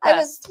 transporter at I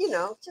best.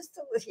 was, just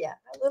a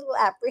little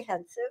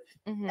apprehensive.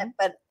 Mhm.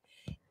 But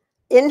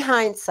in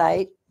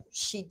hindsight,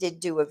 she did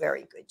do a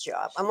very good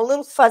job. I'm a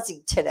little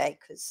fuzzy today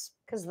because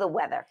Because the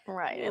weather.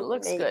 Right. It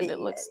looks good. maybe, It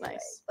looks anyway,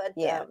 nice. But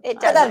Yeah, it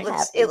but does. I'm It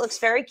happy. looks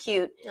very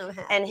cute. I'm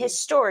happy. And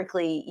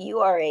historically, you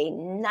are a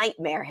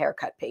nightmare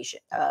haircut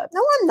patient. No,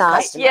 I'm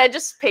not. customer. Yeah,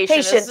 just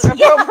patience is Patience.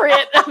 Yeah.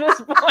 appropriate at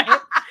this point.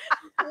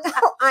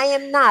 No, I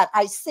am not.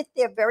 I sit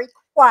there very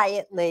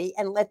quietly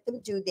and let them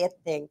do their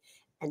thing.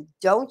 And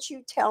don't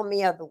you tell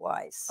me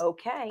otherwise.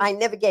 Okay. I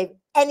never gave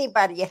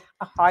anybody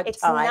a hard It's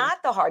time.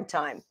 not the hard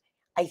time.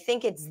 I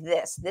think it's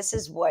this. This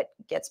is what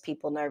gets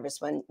people nervous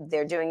when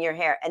they're doing your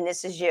hair. And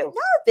this is you.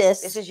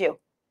 nervous. This is you.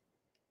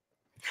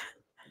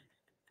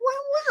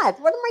 Well, what?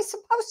 What am I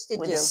supposed to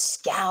With do? a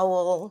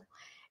scowl.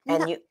 And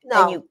No, you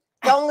no. and you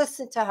Don't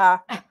listen to her.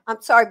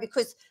 I'm sorry,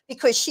 because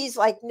she's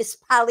like Miss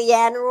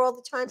Pollyanna all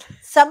the time.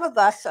 Some of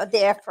us are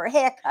there for a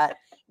haircut,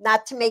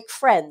 not to make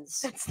friends.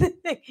 that's the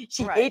thing.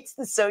 She Right. hates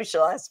the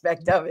social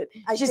aspect of it.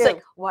 I She's do.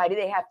 like, why do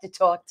they have to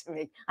talk to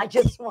me? I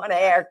just want a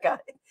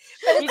haircut.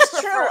 But You'd it's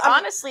prefer- true. I'm-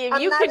 honestly, if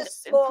I'm you not a could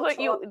small put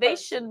you, talk they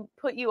person. should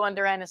put you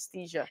under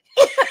anesthesia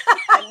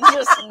and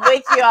just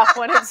wake you up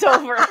when it's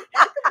over.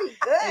 That could be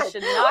They good.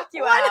 should knock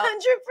you out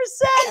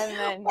 100%. and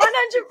then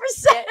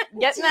 100%.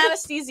 get an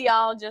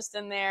anesthesiologist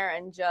in there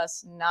and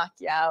just knock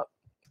you out.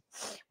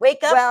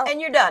 Wake up Well- and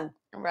you're done.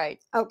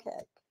 Right. Okay.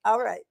 All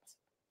right.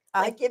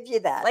 I Like- give you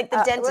that. Like the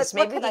What- dentist. what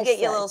Maybe can we I get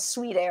you a say? little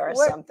sweet air or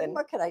What- something.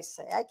 What can I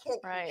say? I can't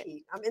Right.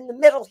 compete. I'm in the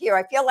middle here.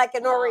 I feel like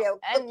an Well, Oreo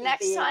cookie. and next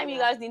being, time you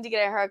guys need to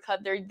get a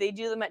haircut, they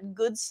do them at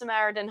Good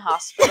Samaritan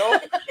Hospital.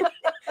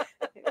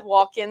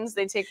 Walk-ins.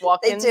 They take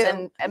walk-ins do.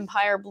 and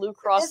Empire Blue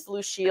Cross This-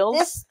 Blue Shield.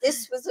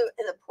 This was an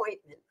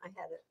appointment. I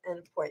had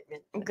an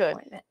appointment. Good.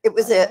 It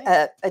was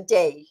Alright. a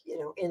day,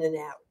 in and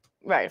out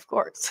Right, of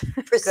course.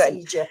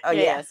 procedure. Oh,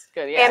 yeah. Yes,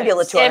 good. Yeah.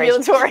 Ambulatory.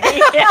 Ambulatory.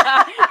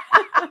 Yeah.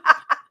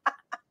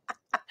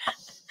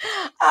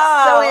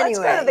 Oh, let's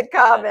go anyway, to the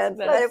comments.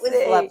 that's- But it was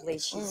Let's see. lovely.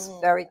 She's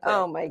Mhm. very good.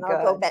 Oh, my And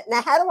I'll go God. back.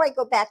 Now, how do I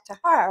go back to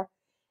her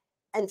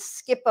and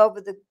skip over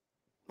the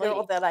girl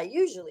Wait. that I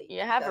usually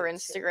You have her go to?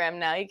 Instagram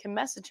now. You can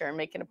message her and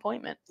make an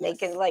appointment.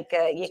 Make it Yes. like Do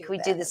can we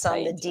do that. this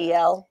on the Right.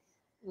 DL?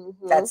 Mhm.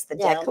 That's the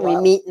yeah. down Can we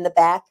low. meet in the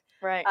back?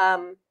 Right.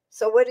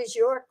 So what is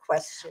your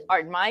question? All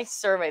right, my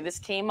survey. This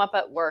came up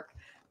at work.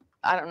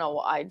 I don't know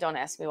why. Don't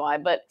ask me why.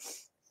 But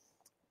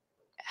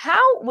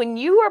when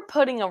you are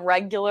putting a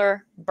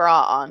regular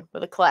bra on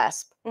with a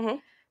clasp,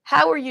 Mhm.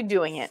 how are you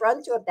doing it?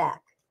 Front or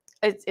back?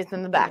 It's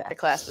in the back. The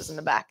clasp is in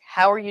the back.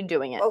 How are you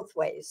doing it? Both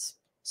ways.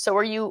 So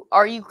are you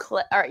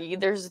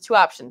there's two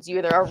options. You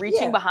either are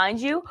reaching Yeah. behind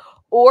you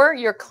or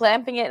you're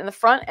clamping it in the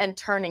front and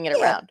turning it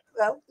Yeah. around.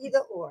 Well, either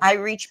or. I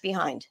reach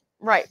behind.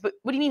 Right. But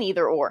what do you mean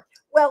either or?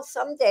 Well,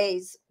 some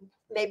days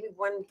maybe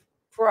one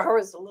bra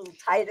is a little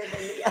tighter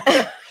than the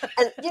other.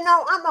 And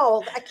I'm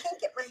old. I can't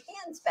get my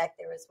hands back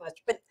there as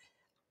much, but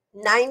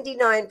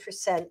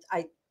 99%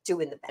 I do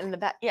in the back. In the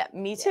back. Yeah,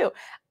 me Yeah. too.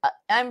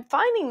 I'm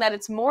finding that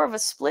it's more of a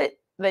split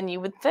than you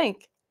would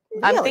think.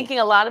 I'm Really? thinking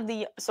a lot of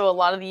the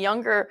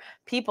younger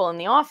people in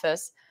the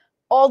office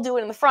all do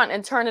it in the front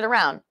and turn it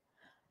around.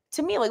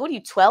 To me, like, what are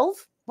you,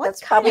 12?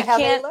 That's probably You how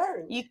they can't-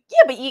 learn.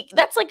 But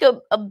that's like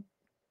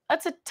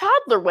that's a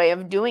toddler way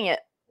of doing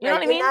it. You know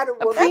what I You're mean? not a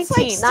woman. That's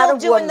like preteen. Not still a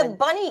doing the woman.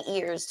 bunny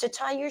ears to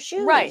tie your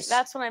shoes. Right.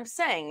 That's what I'm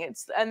saying.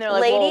 And they're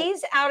like,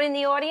 ladies out in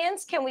the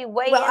audience, can we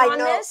weigh Well, in I on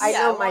know. this? I Yeah,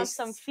 know I my want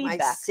some my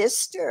feedback.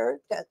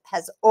 sister that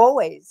has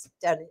always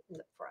done it in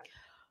the front.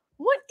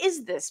 what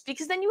is this?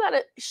 Because then you got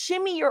to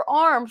shimmy your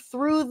arm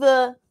through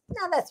the.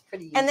 No, that's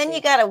pretty easy. And then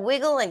you got to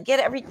wiggle and get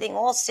everything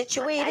all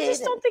situated. I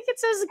just don't think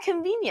it's as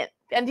convenient.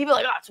 And people are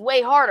like, oh, it's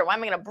way harder. Why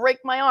am I going to break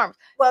my arms?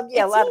 Well,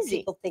 yeah, a it's lot easy. of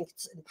people think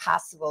it's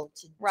impossible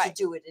to Right.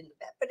 do it in the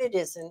back, but it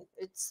isn't.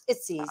 It's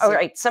easy. All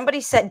right.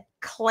 Somebody said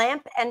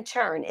clamp and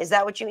turn. Is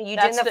that what you do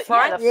That's in the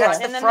front? Yeah, Yeah. That's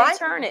the and then front? they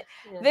turn it.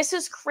 Yeah. This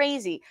is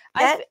crazy.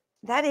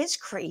 That is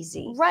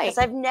crazy. Right. Because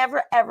I've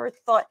never ever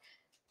thought.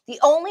 The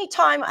only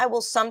time I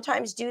will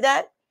sometimes do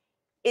that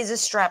is a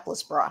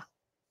strapless bra.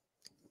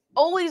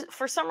 Always,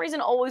 for some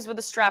reason, always with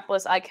a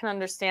strapless. I can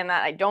understand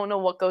that. I don't know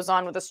what goes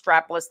on with a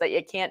strapless that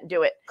you can't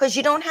do it. Because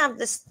you don't have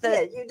this Yeah,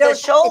 the you don't- it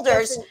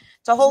shoulders doesn't-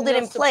 to hold it No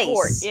in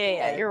support. place.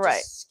 Yeah, you're right.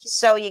 just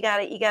So you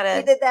gotta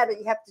either that or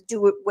you have to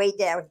do it way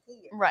down here.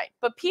 Right.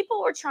 But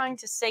people were trying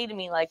to say to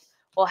me, like,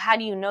 well, how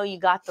do you know you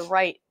got the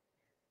right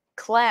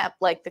clamp,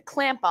 like the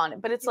clamp on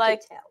it? But it's You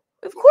like, could tell.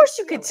 of course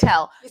you feel could it.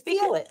 tell. You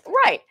feel it.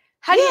 Right.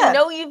 How do Yeah. you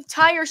know you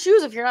tie your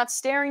shoes if you're not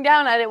staring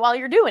down at it while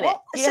you're doing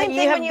Well, it? same You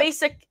thing have when you-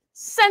 basic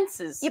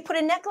senses. You put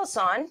a necklace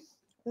on.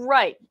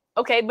 Right.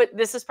 Okay, but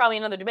this is probably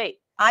another debate.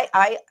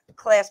 I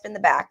clasp in the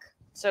back.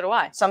 So do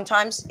I.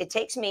 Sometimes it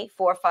takes me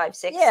 4, 5,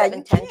 6, Yeah, 7,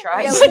 you 10 can't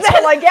tries really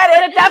Until I get it.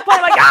 At that point,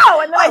 I'm like,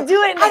 oh, and then I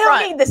do it in the I don't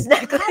front. need this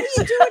necklace. How do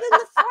you do it in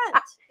the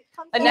front? It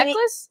comes A You out- need-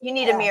 necklace? You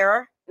need Yeah. a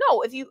mirror.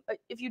 No, if you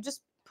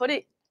just put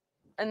it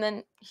and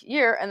then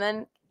here and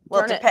then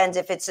Well, it turn it. depends.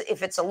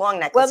 If it's a long Well,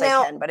 necklace,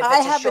 now I can. But if I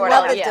it's a have short,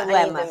 another yeah, I need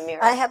dilemma. the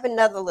mirror. I have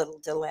another little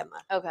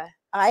dilemma. Okay.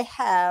 I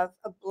have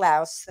a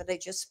blouse that I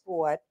just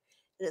bought,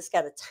 and it's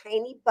got a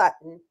tiny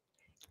button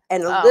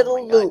and a Oh little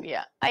my God, loop.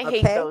 yeah. I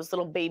hate okay? those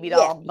little baby Yeah,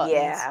 doll buttons.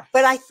 yeah.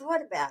 But I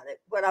thought about it.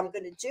 What I'm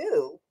going to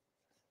do,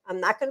 I'm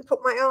not going to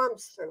put my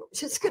arms through. I'm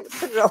just going to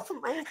put it over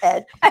my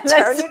head, And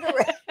turn that's- it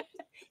around,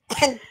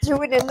 and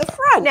do it in the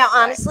front. Now,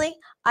 honestly,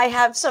 I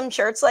have some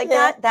shirts like Yeah.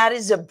 that. That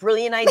is a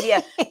brilliant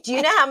idea. Do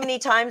you know how many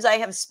times I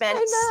have spent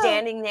I know.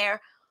 standing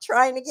there?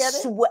 Trying to get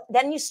it.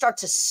 Then you start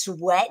to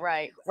sweat,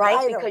 Right, right?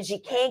 I don't Because you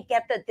sweat. can't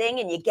get the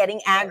thing and you're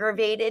getting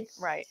aggravated.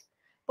 right.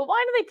 But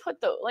why do they put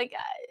the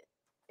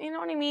you know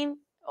what I mean?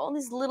 All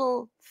these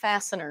little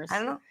fasteners. I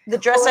don't know. The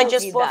dress I Oh,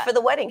 just need bought that. for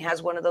the wedding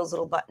has one of those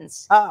little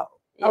buttons. Oh,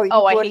 Yeah. you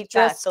Oh, I bought a hate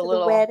that. dress The for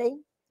little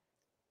wedding.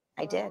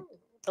 I did. Oh.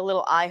 the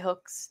little eye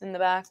hooks in the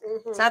back.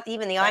 Mhm. It's not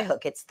even the eye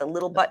hook. It's the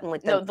little button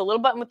with No, the the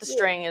little button with the Yeah.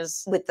 string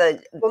is with the.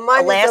 Well,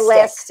 mine elastic. is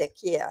elastic.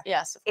 Yeah.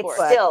 yes, of It's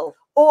course. still.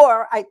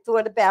 Or I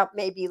thought about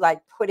maybe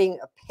like putting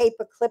a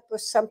paper clip or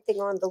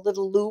something on the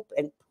little loop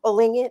and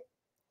pulling it.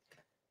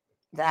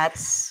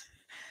 That's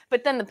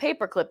But then the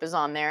paper clip is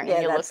on there, and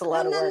yeah. you That's a look.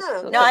 lot of No,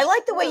 work. no, No, I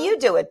like the way no. you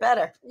do it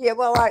better. Yeah,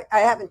 well, I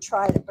haven't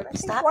tried it, but I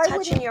think Stop why touching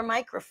wouldn't, your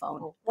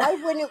microphone. why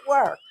wouldn't it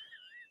work?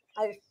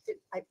 I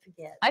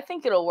forget. I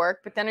think it'll work,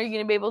 but then are you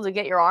going to be able to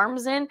get your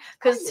arms in?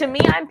 Because to yeah. me,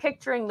 I'm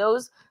picturing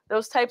those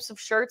types of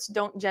shirts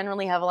don't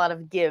generally have a lot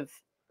of give.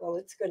 Well,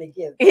 it's going to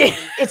give.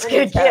 It's Let me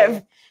gonna tell give.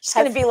 you. It's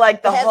gonna be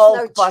like the It has Hulk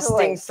no busting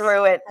choice.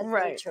 through it. Has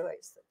Right. no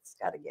choice. It's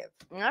got to give.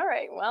 All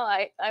right. Well,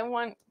 I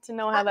want to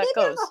know how that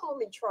Maybe goes. I'll go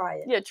home and try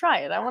it. Yeah, try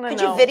it. I want to Could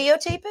know. you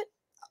videotape it?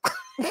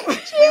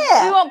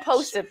 Yeah. We won't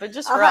post it, but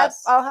just for I'll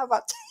us. have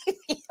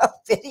a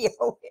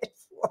video it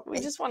for We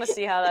me. just want to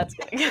see how that's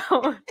going to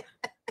go.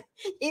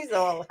 He's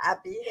all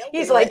happy. He'll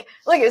He's do like, it.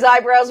 look, his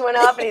eyebrows went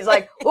up, and he's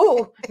like,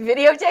 "Ooh,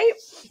 videotape."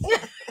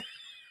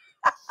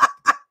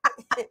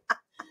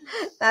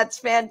 That's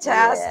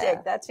fantastic.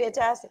 Yeah. That's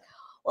fantastic.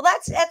 Well,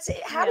 that's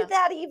it. How Yeah. did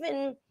that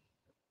even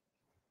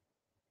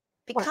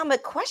become a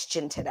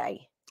question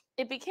today?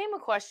 It became a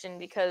question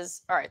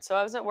because, all right, so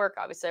I was at work.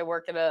 Obviously, I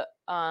work at a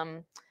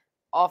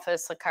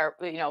office, like a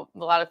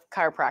lot of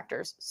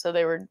chiropractors. So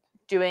they were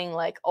doing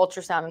like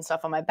ultrasound and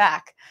stuff on my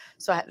back.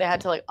 So they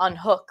had to like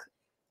unhook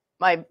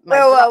my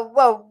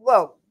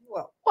Whoa.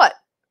 what?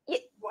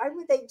 Why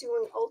were they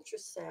doing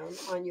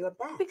ultrasound on your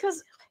back?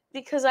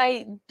 Because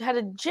I had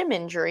a gym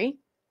injury.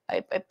 I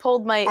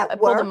pulled At I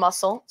pulled a work?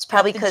 muscle. It's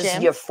probably at the because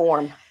gym. your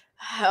form.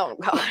 Oh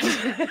God.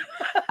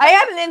 I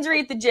had an injury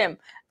at the gym.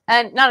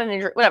 And not an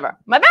injury, whatever.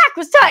 My back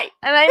was tight,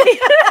 and I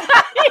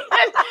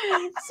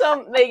needed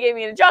some. They gave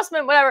me an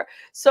adjustment, whatever.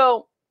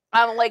 So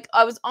I'm like,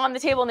 I was on the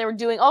table, and they were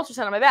doing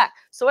ultrasound on my back.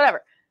 So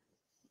whatever.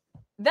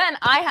 Then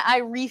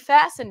I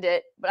refastened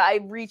it, but I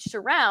reached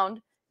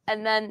around,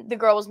 and then the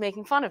girl was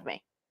making fun of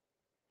me.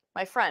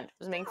 My friend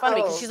was making fun of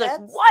me because Oh, she's like,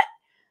 that's- "What?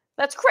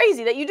 That's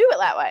crazy that you do it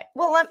that way."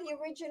 Well, The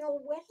original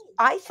way.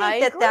 I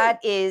think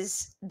I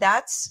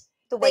that's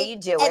the way you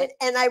do it.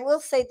 And I will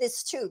say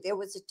this too. There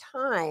was a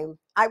time,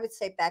 I would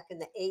say back in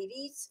the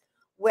 80s,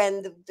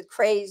 when the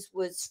craze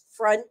was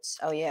front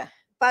Oh yeah.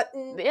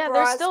 button. Yeah, there's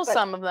bras, still but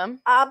some of them.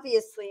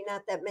 Obviously,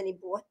 not that many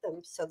bought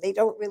them, so they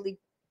don't really.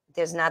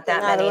 There's not They're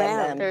that not many around.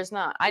 of them. There's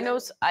not. I know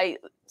Yeah.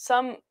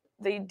 some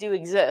they do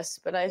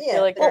exist, but I Yeah,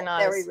 feel like they're they're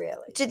not. very as-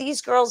 rarely. To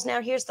these girls,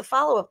 now here's the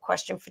follow-up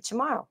question for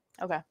tomorrow.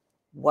 Okay.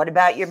 What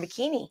about your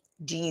bikini?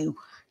 Do you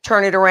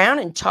turn it around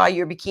and tie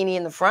your bikini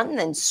in the front and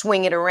then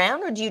swing it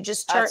around, or do you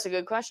just turn? That's a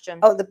good question.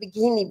 Oh, the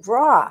bikini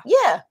bra.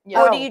 Yeah.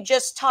 Yeah. Or do you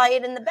just tie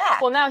it in the back?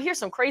 Well, now here's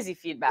some crazy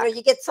feedback.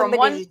 You get From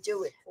somebody to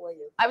do it for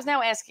you. I was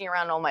now asking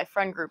around all my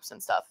friend groups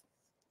and stuff.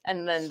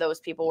 And then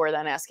those people were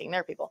then asking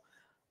their people.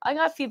 I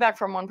got feedback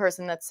from one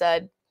person that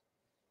said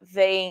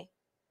they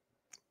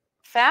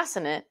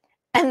fasten it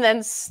and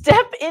then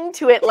step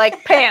into it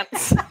like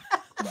pants.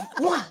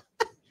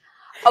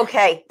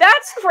 Okay.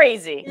 That's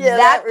crazy. Yeah,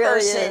 that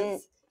really person,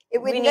 is.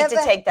 It would we never,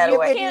 need to take that you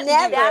away. would Can't do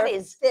never that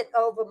is- fit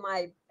over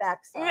my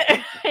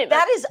backside.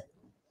 That is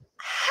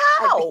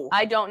how?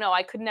 I don't know.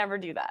 I could never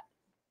do that.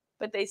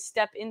 But they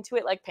step into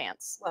it like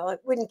pants. Well, it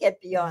wouldn't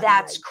get beyond.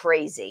 That's my-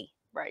 crazy.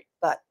 Right.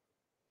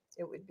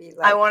 it would be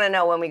like. I want to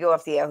know when we go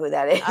off the air who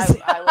that is.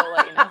 I will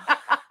let you know.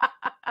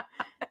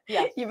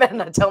 Yeah. You better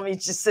not tell me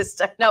it's your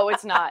sister. No,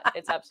 it's not.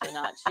 It's absolutely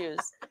not.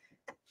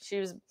 She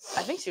was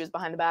I think she was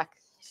behind the back.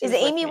 She Is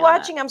was with Amy me on that.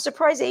 watching? I'm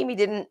surprised Amy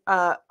didn't.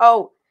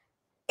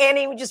 And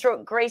Amy just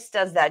wrote, Grace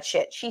does that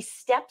shit. She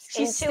steps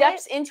She into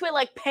steps it. into it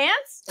like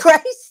pants?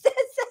 Christ.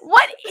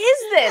 What is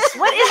this?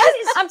 What is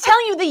this? I'm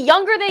telling you, the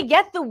younger they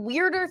get, the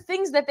weirder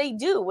things that they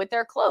do with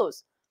their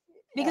clothes.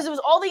 Because it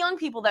was all the young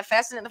people that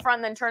fasten it in the front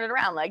and then turn it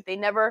around. Like they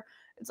never,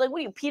 it's like, what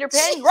are you, Peter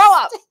Pan? She Grow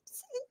up.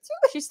 steps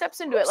into She steps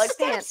into it like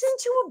steps pants.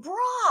 into a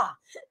bra.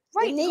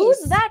 Right. niece.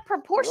 Who's that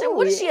proportion? Oh,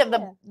 What does she have?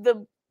 yeah.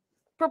 The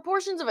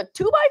proportions of a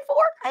 2x4?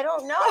 I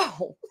don't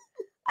know.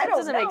 I That don't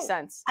doesn't know. make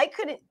sense. I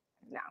couldn't.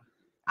 No.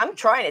 I'm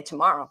trying it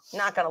tomorrow.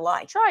 Not going to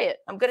lie. Try it.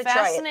 I'm going to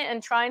try Fasten it. it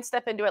and try and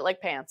step into it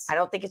like pants. I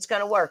don't think it's going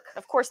to work.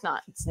 Of course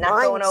not. It's not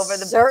Mine going over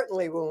the.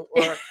 certainly won't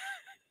work.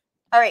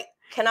 All right.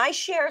 Can I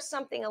share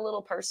something a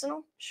little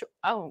personal? Sure.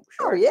 Oh,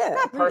 Oh sure. yeah.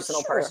 Not yeah,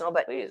 personal, sure. personal,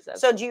 but Please.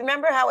 so do you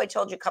remember how I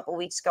told you a couple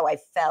weeks ago I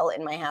fell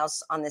in my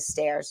house on the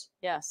stairs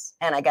Yes.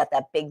 and I got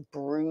that big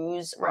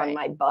bruise on Right.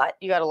 my butt?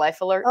 You got a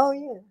life alert Oh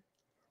yeah.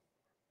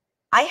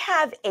 I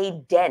have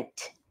a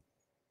dent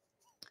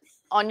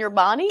on your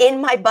body?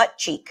 in my butt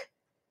cheek.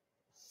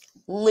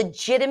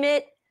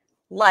 Legitimate,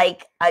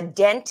 like a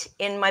dent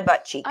in my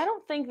butt cheek. I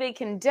don't think they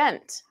can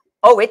dent.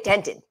 Oh, it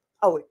dented.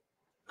 Oh,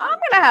 I'm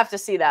gonna have to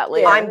see that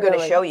later. Yeah, I'm going to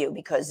really. show you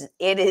because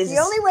it is. the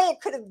only way it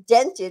could have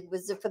dented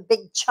was if a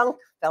big chunk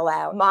fell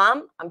out.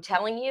 Mom, I'm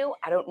telling you,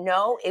 I don't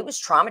know. It was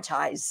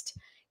traumatized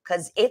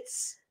because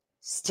it's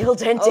still Oh,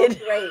 dented.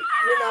 great.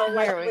 You know,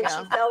 like Here we when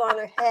go. she fell on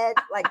her head,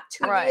 like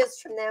 2 Right. years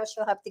from now,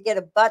 she'll have to get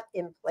a butt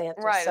implant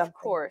or Right, something. of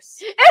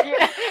course.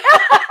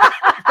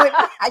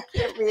 I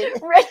can't read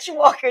it. Rich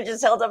Walker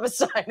just held up a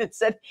sign that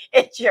said,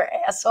 "It's your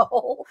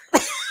asshole."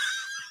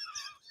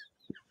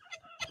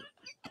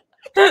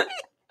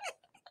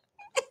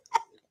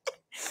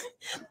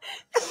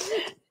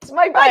 It's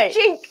my butt Right.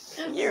 cheek.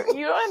 You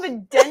don't have a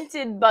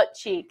dented butt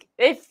cheek.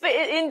 If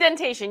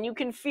indentation, you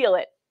can feel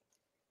it.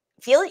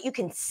 Feel it? You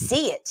can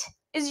see it.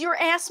 Is your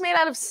ass made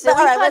out of silly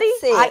All right, putty?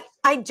 let's see.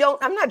 I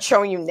don't. I'm not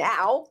showing you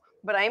now,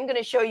 but I am going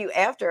to show you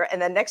after,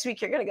 and then next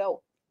week you're going to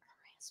go.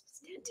 "Her ass was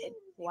dented." It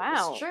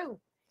Wow. was true.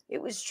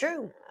 It was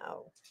true.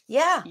 Wow.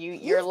 Yeah, You're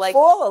You like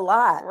fall a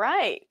lot.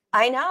 right.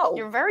 I know.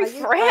 You're very Are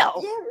you- frail.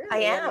 Yeah, really. I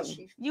am.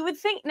 You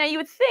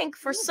would think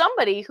for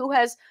somebody who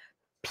has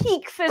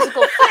peak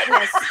physical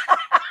fitness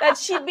that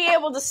she'd be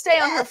able to stay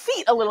on her Yes.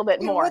 feet a little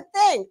bit You more. would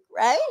think,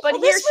 right? But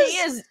Well, here this she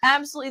is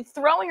absolutely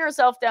throwing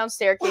herself down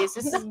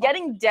staircases,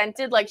 getting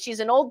dented like she's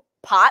an old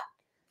pot.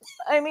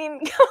 I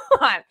mean, come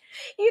on.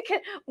 You can.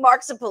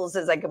 Marxipol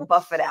says I can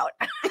buff it out.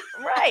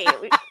 Right.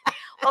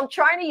 Well, I'm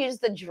trying to use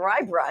the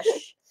dry brush.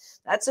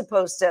 That's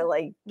supposed to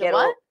like The get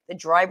what? the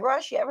dry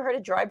brush. You ever heard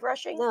of dry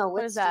brushing? No, What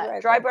what's is that?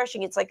 the Dry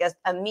brushing. It's like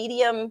a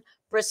medium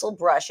bristle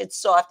brush. It's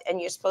soft,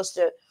 and you're supposed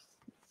to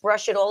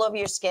brush it all over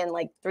your skin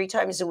like 3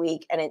 times a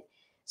week, and it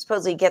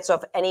supposedly gets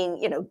off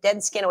any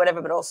dead skin or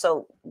whatever, but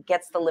also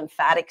gets the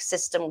lymphatic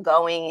system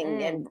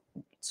going, and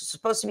it's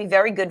supposed to be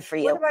very good for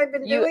you. What have I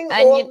been doing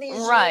and all you-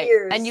 these right.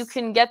 years? And you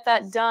can get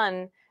that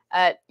done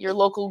at your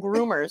local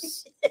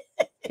groomers.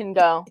 Can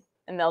go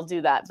and they'll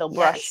do that. They'll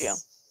brush you.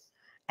 Yes.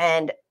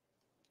 And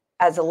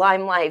as a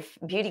Lime Life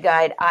beauty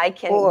guide, I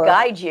can Or-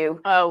 guide you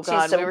Oh to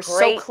God, some we were so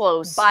great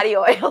close. body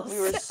oils. We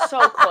were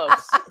so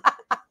close.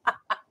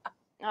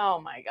 Oh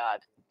my God.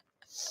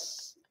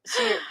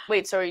 So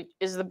wait, so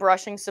is the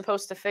brushing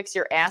supposed to fix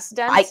your ass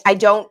dents? I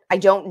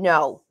don't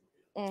know.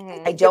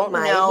 Mhm. I don't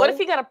might. know. What if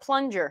you got a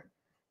plunger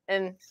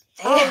and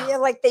Oh yeah,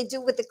 like they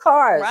do with the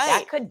cars. Right.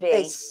 That could be.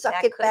 They suck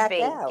that it could back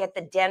be. out. Get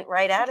the dent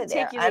right out of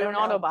there. take you I to don't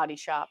an auto know. body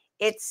shop?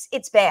 It's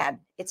bad.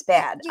 It's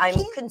bad. You I'm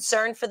can't-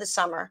 concerned for the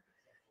summer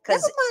Never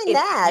because mind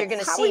that. you're going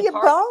to How see are your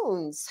part-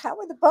 bones? How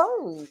are the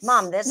bones?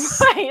 Mom,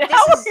 this Right. this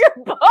How is- are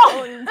your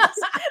bones?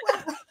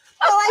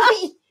 Well, I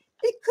mean,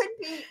 it could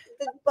be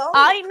the bone.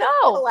 I could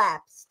know.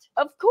 collapsed.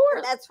 Of And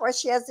course. that's why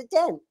she has a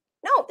dent.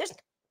 no, there's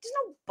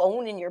no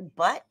bone in your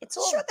butt. It's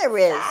all Sure, there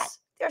is. fat.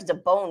 There's a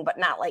bone, but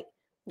not like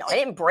no. I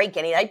didn't break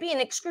any. I'd be in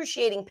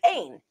excruciating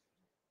pain.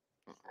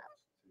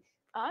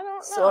 I don't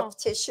know. Soft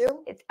tissue.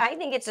 I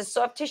think it's a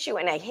soft tissue,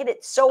 and I hit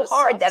it so A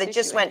hard soft that it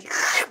just tissue went. injury.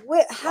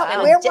 Where?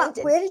 Wow.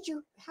 Dented. Where did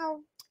you? How? A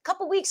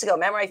couple weeks ago,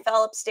 remember I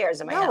fell upstairs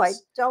in my No, I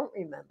house. don't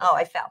remember. Oh,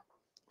 I fell.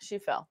 She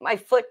fell. My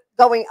foot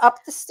Going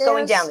up the stairs?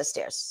 going down the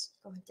stairs.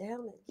 Going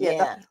down it.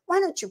 Yeah. Why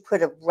don't you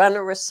put a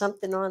runner or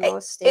something on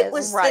those stairs? It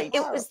was Right. it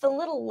was the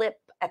little lip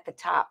at the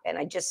top, and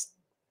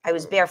I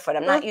was barefoot.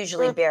 I'm not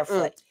usually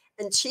barefoot.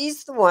 And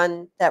she's the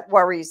one that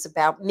worries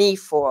about me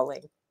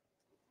falling.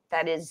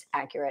 That is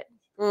accurate.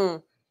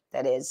 Mm.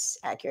 That is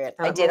accurate.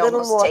 I'm I a did little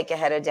almost more- take a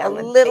header down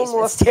the little basement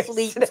more stairs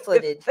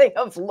fleet-footed. thing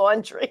of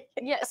laundry.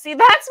 Yeah, see,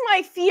 that's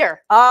my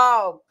fear.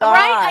 Oh, God.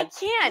 Right? I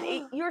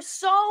can't.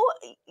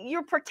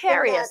 You're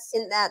precarious.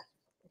 In that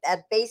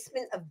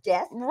basement of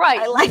death. Right.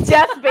 I like the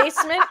death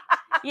basement.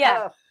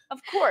 Yeah. Oh, Of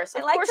course. I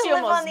Of like course to you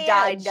live on almost the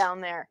died edge. down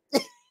there.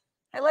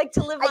 I like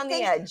to live on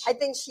the edge. I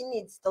think she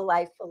needs the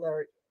life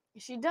alert.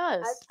 She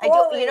does. I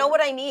don't. You know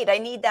what I need? I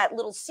need that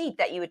little seat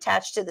that you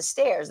attach to the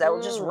stairs that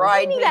will just Mm.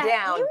 ride me You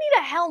down. need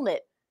a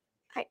helmet.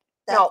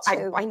 No, That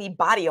too. I need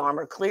body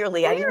armor.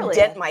 Clearly, I didn't Clearly.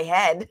 dent my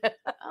head.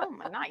 Oh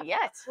my, not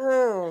yet.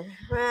 Oh,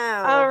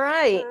 wow. All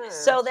right. Ah,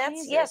 So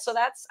that's Jesus. So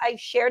that's I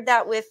shared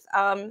that with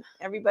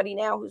everybody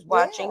now who's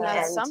watching. Yeah.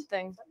 That's And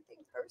something.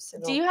 Something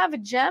personal. Do you have a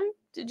gem?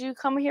 Did you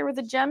come here with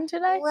a gem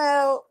today?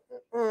 Well,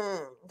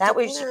 that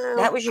was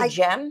your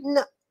gem.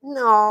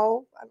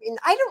 No. I mean,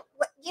 I don't.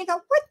 What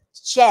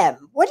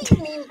gem? What do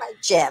you mean by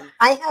gem?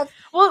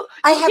 Well,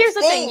 I have here's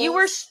the thing.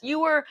 things.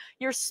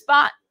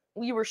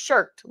 You were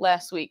shirked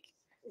last week.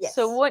 Yes.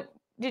 So what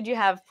did you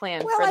have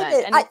planned Well, for I that?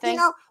 did. Anything?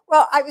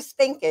 I was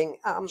thinking.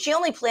 She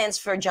only plans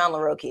for John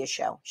LaRocchia's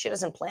show. She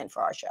doesn't plan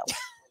for our show.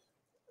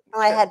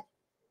 I had.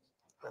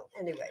 Well,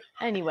 anyway.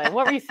 Anyway,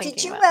 what were you thinking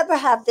Did you about? ever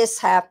have this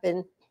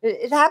happen?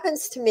 It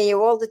happens to me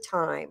all the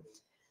time.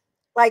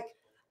 Like,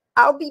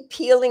 I'll be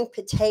peeling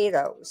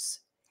potatoes,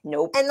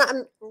 Nope. and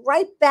I'm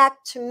right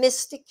back to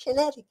Mystic,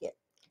 Connecticut.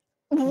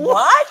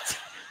 What?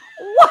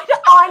 What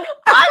on earth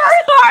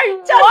sorry,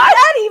 does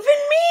that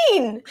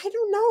even mean? I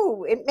don't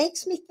know. It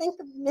makes me think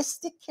of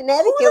Mystic,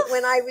 Connecticut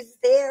when I was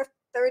there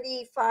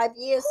 35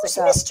 years Who's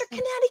ago. Mr.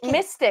 Connecticut?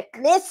 Mystic.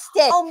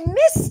 Mystic. Oh,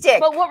 Mystic.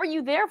 But what were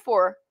you there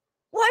for?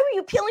 Why were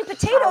you peeling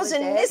potatoes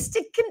in Holiday.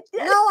 Mystic Connecticut?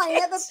 No, I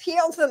never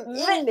peeled them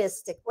in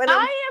Mystic. When I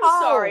I'm am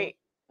home, sorry.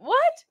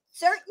 What?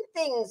 Certain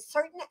things,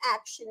 certain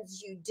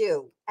actions you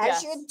do,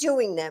 as Yes. you're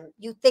doing them,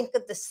 you think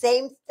of the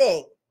same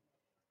thing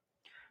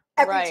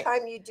every Right.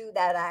 time you do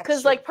that action.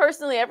 Because, like,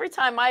 personally, every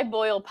time I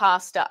boil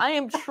pasta, I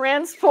am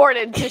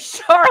transported to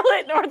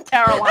Charlotte, North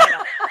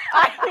Carolina.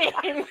 I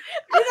mean, you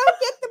don't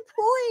get the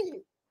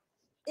point.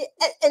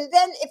 And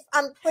then if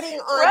I'm putting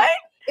on, right?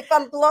 if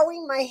I'm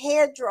blowing my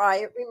hair dry,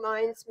 it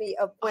reminds me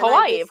of when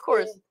Hawaii, I was of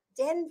course. in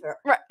Denver.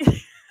 Right.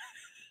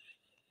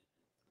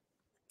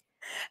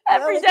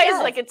 Every it day is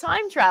does. like a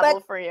time travel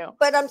for you.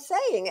 But I'm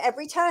saying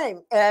every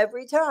time,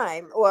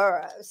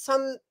 or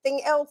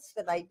something else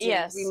that I do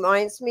Yes.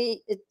 reminds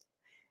me, it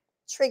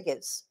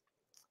triggers.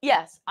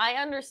 Yes, I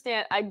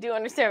understand. I do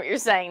understand what you're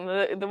saying.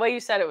 The way you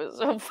said it was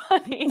so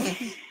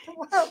funny.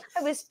 Well,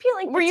 I was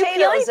peeling Were you potatoes.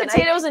 peeling and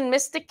potatoes in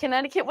Mystic,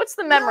 Connecticut? What's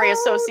the memory No,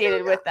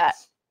 associated no, with that?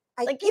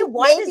 I Like, think you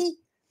wanted-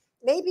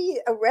 maybe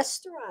a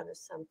restaurant or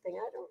something.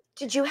 I don't.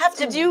 Did you have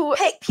to Did you-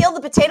 peel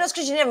the potatoes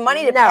because you didn't have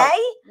money to No. pay?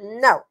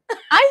 No.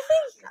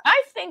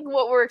 I think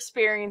what we're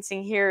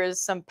experiencing here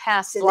is some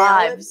past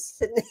Senility-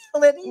 lives.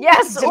 senility?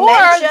 Yes,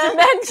 Dementia. or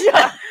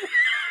dementia.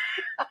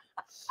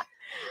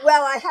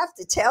 Well, I have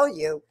to tell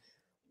you,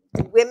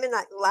 a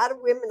lot of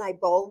women I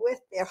bowl with,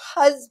 their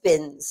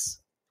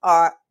husbands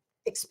are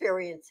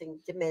experiencing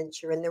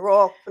dementia, and they're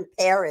all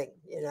comparing,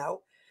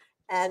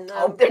 And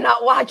Hope they're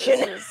not watching.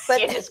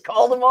 but- You just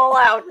called them all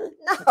out.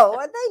 no,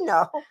 they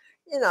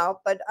know,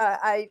 But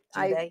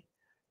Do they?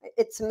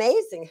 it's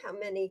amazing how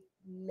many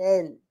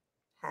men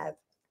have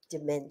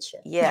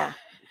dementia. Yeah.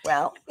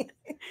 Well,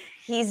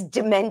 he's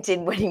demented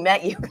when he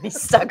met you. He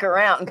stuck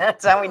around.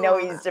 That's how we know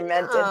he's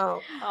demented.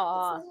 Oh,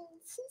 Aw.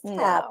 he's No.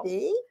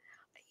 happy.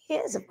 He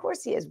is, of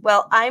course he is.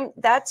 Well,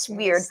 that's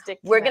weird. Mystic,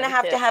 We're gonna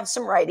have to Connecticut. have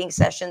some writing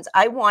sessions.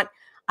 I want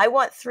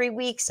 3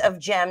 weeks of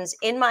gems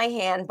in my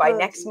hand by Oh,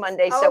 next geez.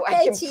 Monday, so I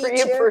Okay, can teacher,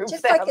 pre-approve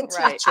just them. like a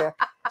Right. teacher,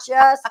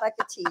 just like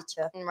a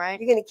teacher. Right?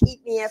 You're going to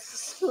keep me after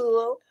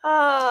school.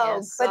 Oh,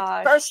 Yes. But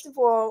gosh. first of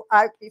all,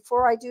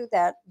 before I do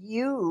that,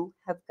 you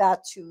have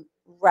got to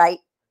write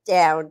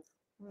down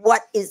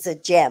what is a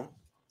gem.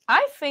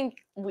 I think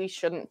we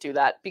shouldn't do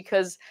that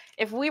because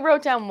if we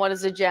wrote down what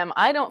is a gem,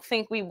 I don't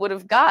think we would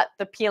have got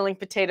the peeling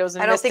potatoes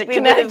in I don't Mystic, think we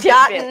would have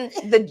Connecticut bit.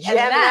 gotten the gem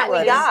that we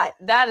is- got.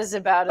 That is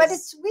about But as,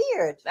 it's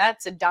weird.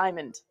 that's a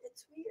diamond.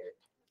 It's weird.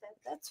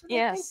 That's what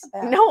Yes.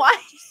 I think about. No,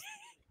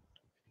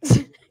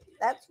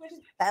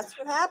 That's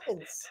what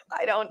happens.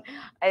 I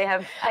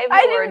have I no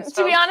didn't. words.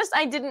 To be folks. honest,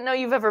 I didn't know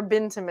you've ever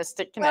been to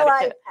Mystic, Well, I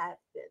Connecticut. have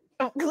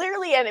been.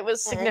 Clearly, and it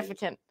was And-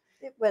 significant.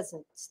 It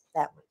wasn't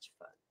that much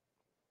fun.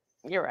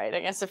 You're right. I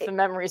guess if the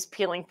memory's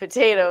peeling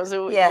potatoes, it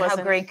Yeah, how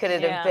wasn't. great could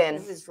it have It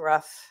been? was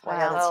rough. I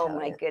gotta Oh tell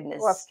my you.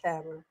 goodness. Off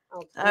camera.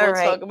 All We'll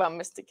right. talk about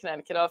Mystic,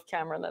 Connecticut off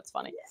camera. That's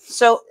funny.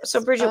 So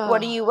Bridget,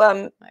 what do Oh. you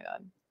My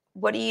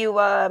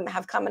God.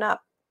 have coming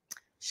up?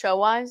 Show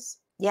wise,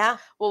 Yeah,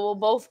 well, we'll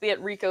both be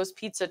at Rico's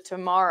Pizza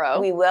tomorrow.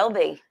 we will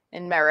be.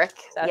 in Merrick.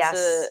 That's Yes.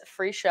 a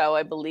free show,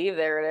 I believe.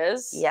 There it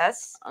is.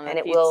 Yes, On the and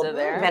it pizza will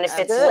there. benefits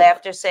Absolutely.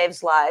 Laughter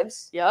Saves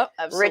Lives. Yep,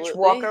 absolutely. Rich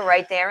Walker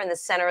right there in the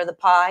center of the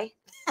pie.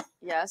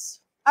 Yes.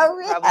 Oh,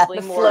 yeah. Probably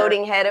The more.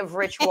 floating head of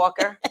Rich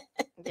Walker.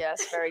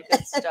 Yes, very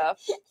good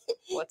stuff.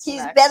 What's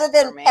He's next better for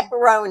than me?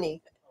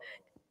 pepperoni.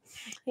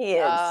 He is.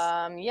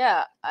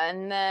 Yeah,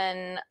 and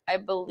then I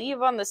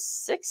believe on the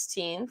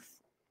 16th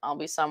I'll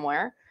be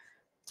somewhere.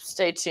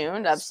 Stay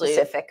tuned. Absolutely.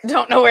 Specific.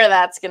 Don't know where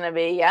that's gonna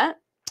be yet.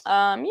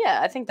 Yeah,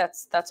 I think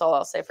that's all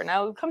I'll say for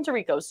now. Come to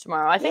Rico's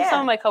tomorrow. I think some Yeah.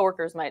 of my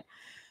coworkers might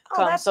Oh,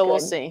 come, that's so we'll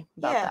good. see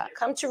about Yeah, that.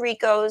 come to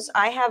Rico's.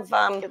 I have.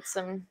 Get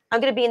some. I'm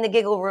going to be in the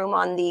Giggle Room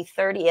on the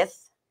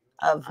 30th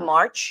of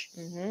March,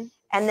 Mm-hmm.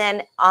 and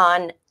then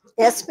on.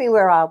 Ask me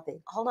where I'll be.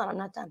 Hold on, I'm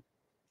not done.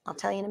 I'll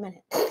tell you in a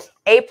minute.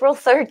 April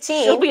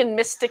 13th. She'll be in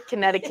Mystic,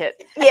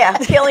 Connecticut. Yeah,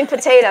 peeling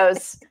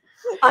potatoes.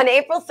 On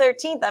April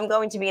 13th, I'm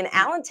going to be in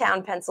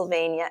Allentown,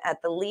 Pennsylvania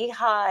at the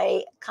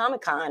Lehigh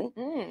Comic-Con.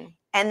 Mm.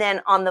 And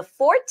then on the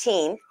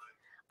 14th,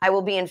 I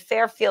will be in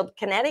Fairfield,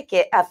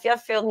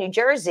 New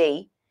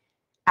Jersey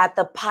at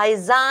the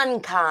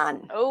Paisan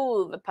Con.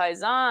 Oh, the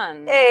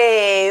Paisan.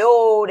 Hey,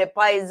 oh, the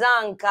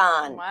Paisan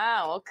Con.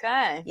 Wow.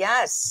 Okay.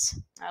 Yes,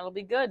 That'll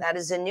be good. that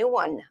is a new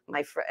one.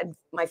 My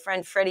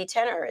friend Freddie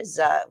Tenner is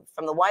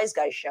from the Wise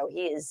Guys show.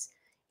 He is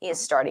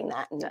starting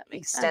that and That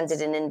makes extended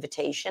sense. an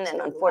invitation. And She has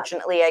a lot of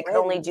unfortunately, I could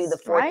only do the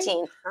friends,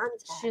 14th.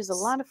 She has a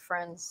lot of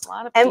friends, a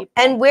lot of And people.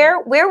 and where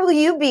will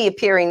you be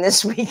appearing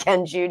this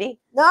weekend, Judy?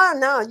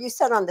 No, you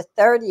said on the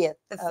 30th.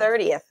 The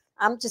 30th.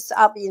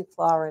 I'll be in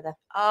Florida.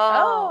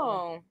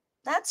 Oh,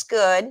 that's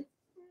good.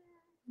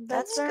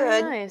 That's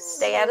very good. Nice.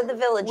 Stay out of the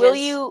villages. Will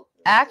you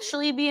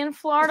actually be in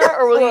Florida,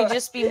 or will you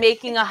just be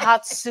making a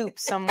hot soup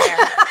somewhere?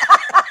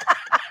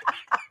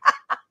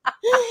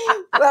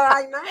 Well,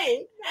 I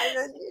might.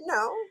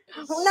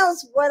 Who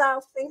knows what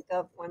I'll think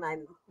of when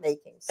I'm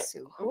making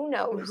soup. Who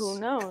knows? Who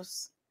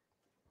knows?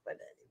 But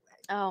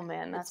anyway, Oh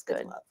man, that's it's been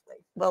good.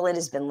 lovely. Well, it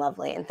has been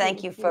lovely, and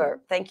thank you for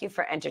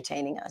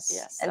entertaining us.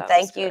 Yes, and that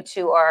thank was you good.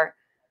 to our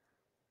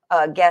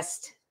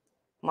guest,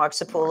 Mark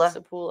Sapula.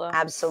 Sapula.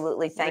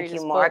 Absolutely, thank Read you,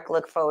 his Mark. book.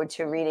 Look forward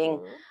to reading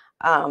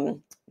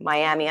Mhm.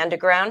 Miami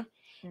Underground.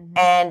 Mhm.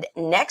 And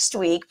next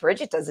week,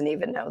 Bridget doesn't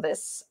even know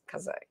this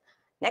because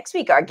next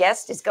week our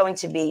guest is going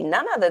to be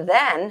none other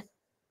than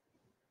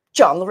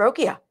John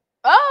LaRocchia.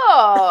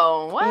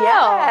 Oh wow!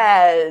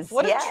 Yes,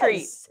 What a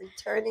treat.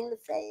 Returning the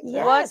favor.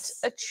 Yes.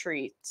 What a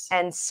treat!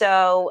 And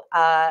so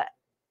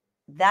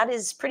that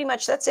is pretty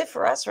much that's it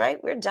for us,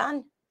 right? We're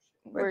done.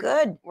 We're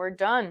good. We're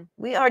done.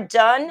 We are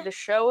done. The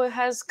show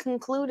has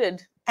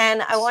concluded.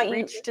 And I want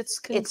reached its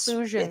it's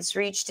conclusion. it's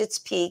reached its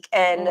peak,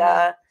 and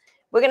Mhm.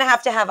 we're gonna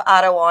have to have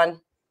Otto on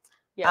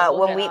Yeah, we'll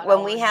when get we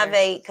Otto on have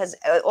here. because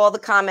all the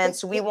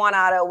comments we want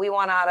Otto, we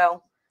want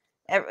Otto.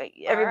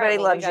 Everybody All right,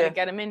 well, loves we gotta you.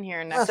 get him in here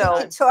Well, next he So-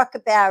 time. can talk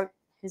about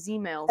His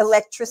emails.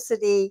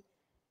 electricity.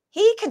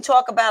 He can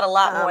talk about a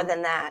lot more Um,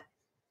 than that.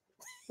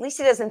 At least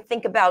he doesn't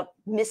think about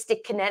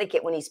Mystic,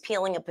 Connecticut when he's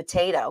peeling a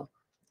potato.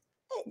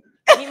 He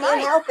Can't might.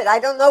 help it. I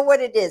don't know what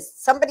it is.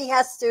 Somebody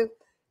has to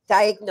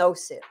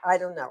diagnose it. I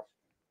don't know.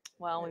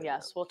 Well,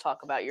 yes, we'll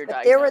talk about your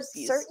But there are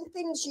diagnoses. certain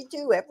things you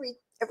do every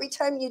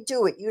time you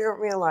do it. You don't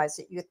realize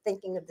it. You're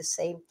thinking of the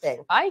same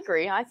thing. I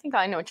agree. I think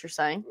I know what you're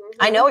saying.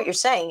 I know what you're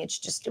saying. It's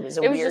just it was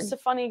a It was weird. just a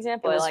funny It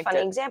example. I was a liked funny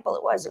it. example.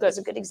 It was. It Good. was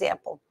a good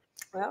example.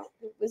 Well,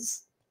 it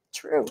was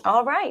true.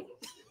 All right.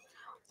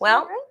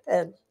 Well, All right,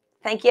 then.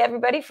 thank you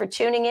everybody for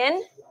tuning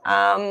in.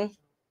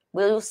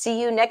 We'll see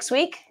you next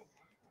week,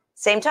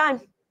 same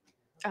time.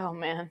 Oh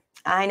man,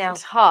 I know.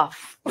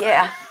 tough.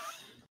 Yeah.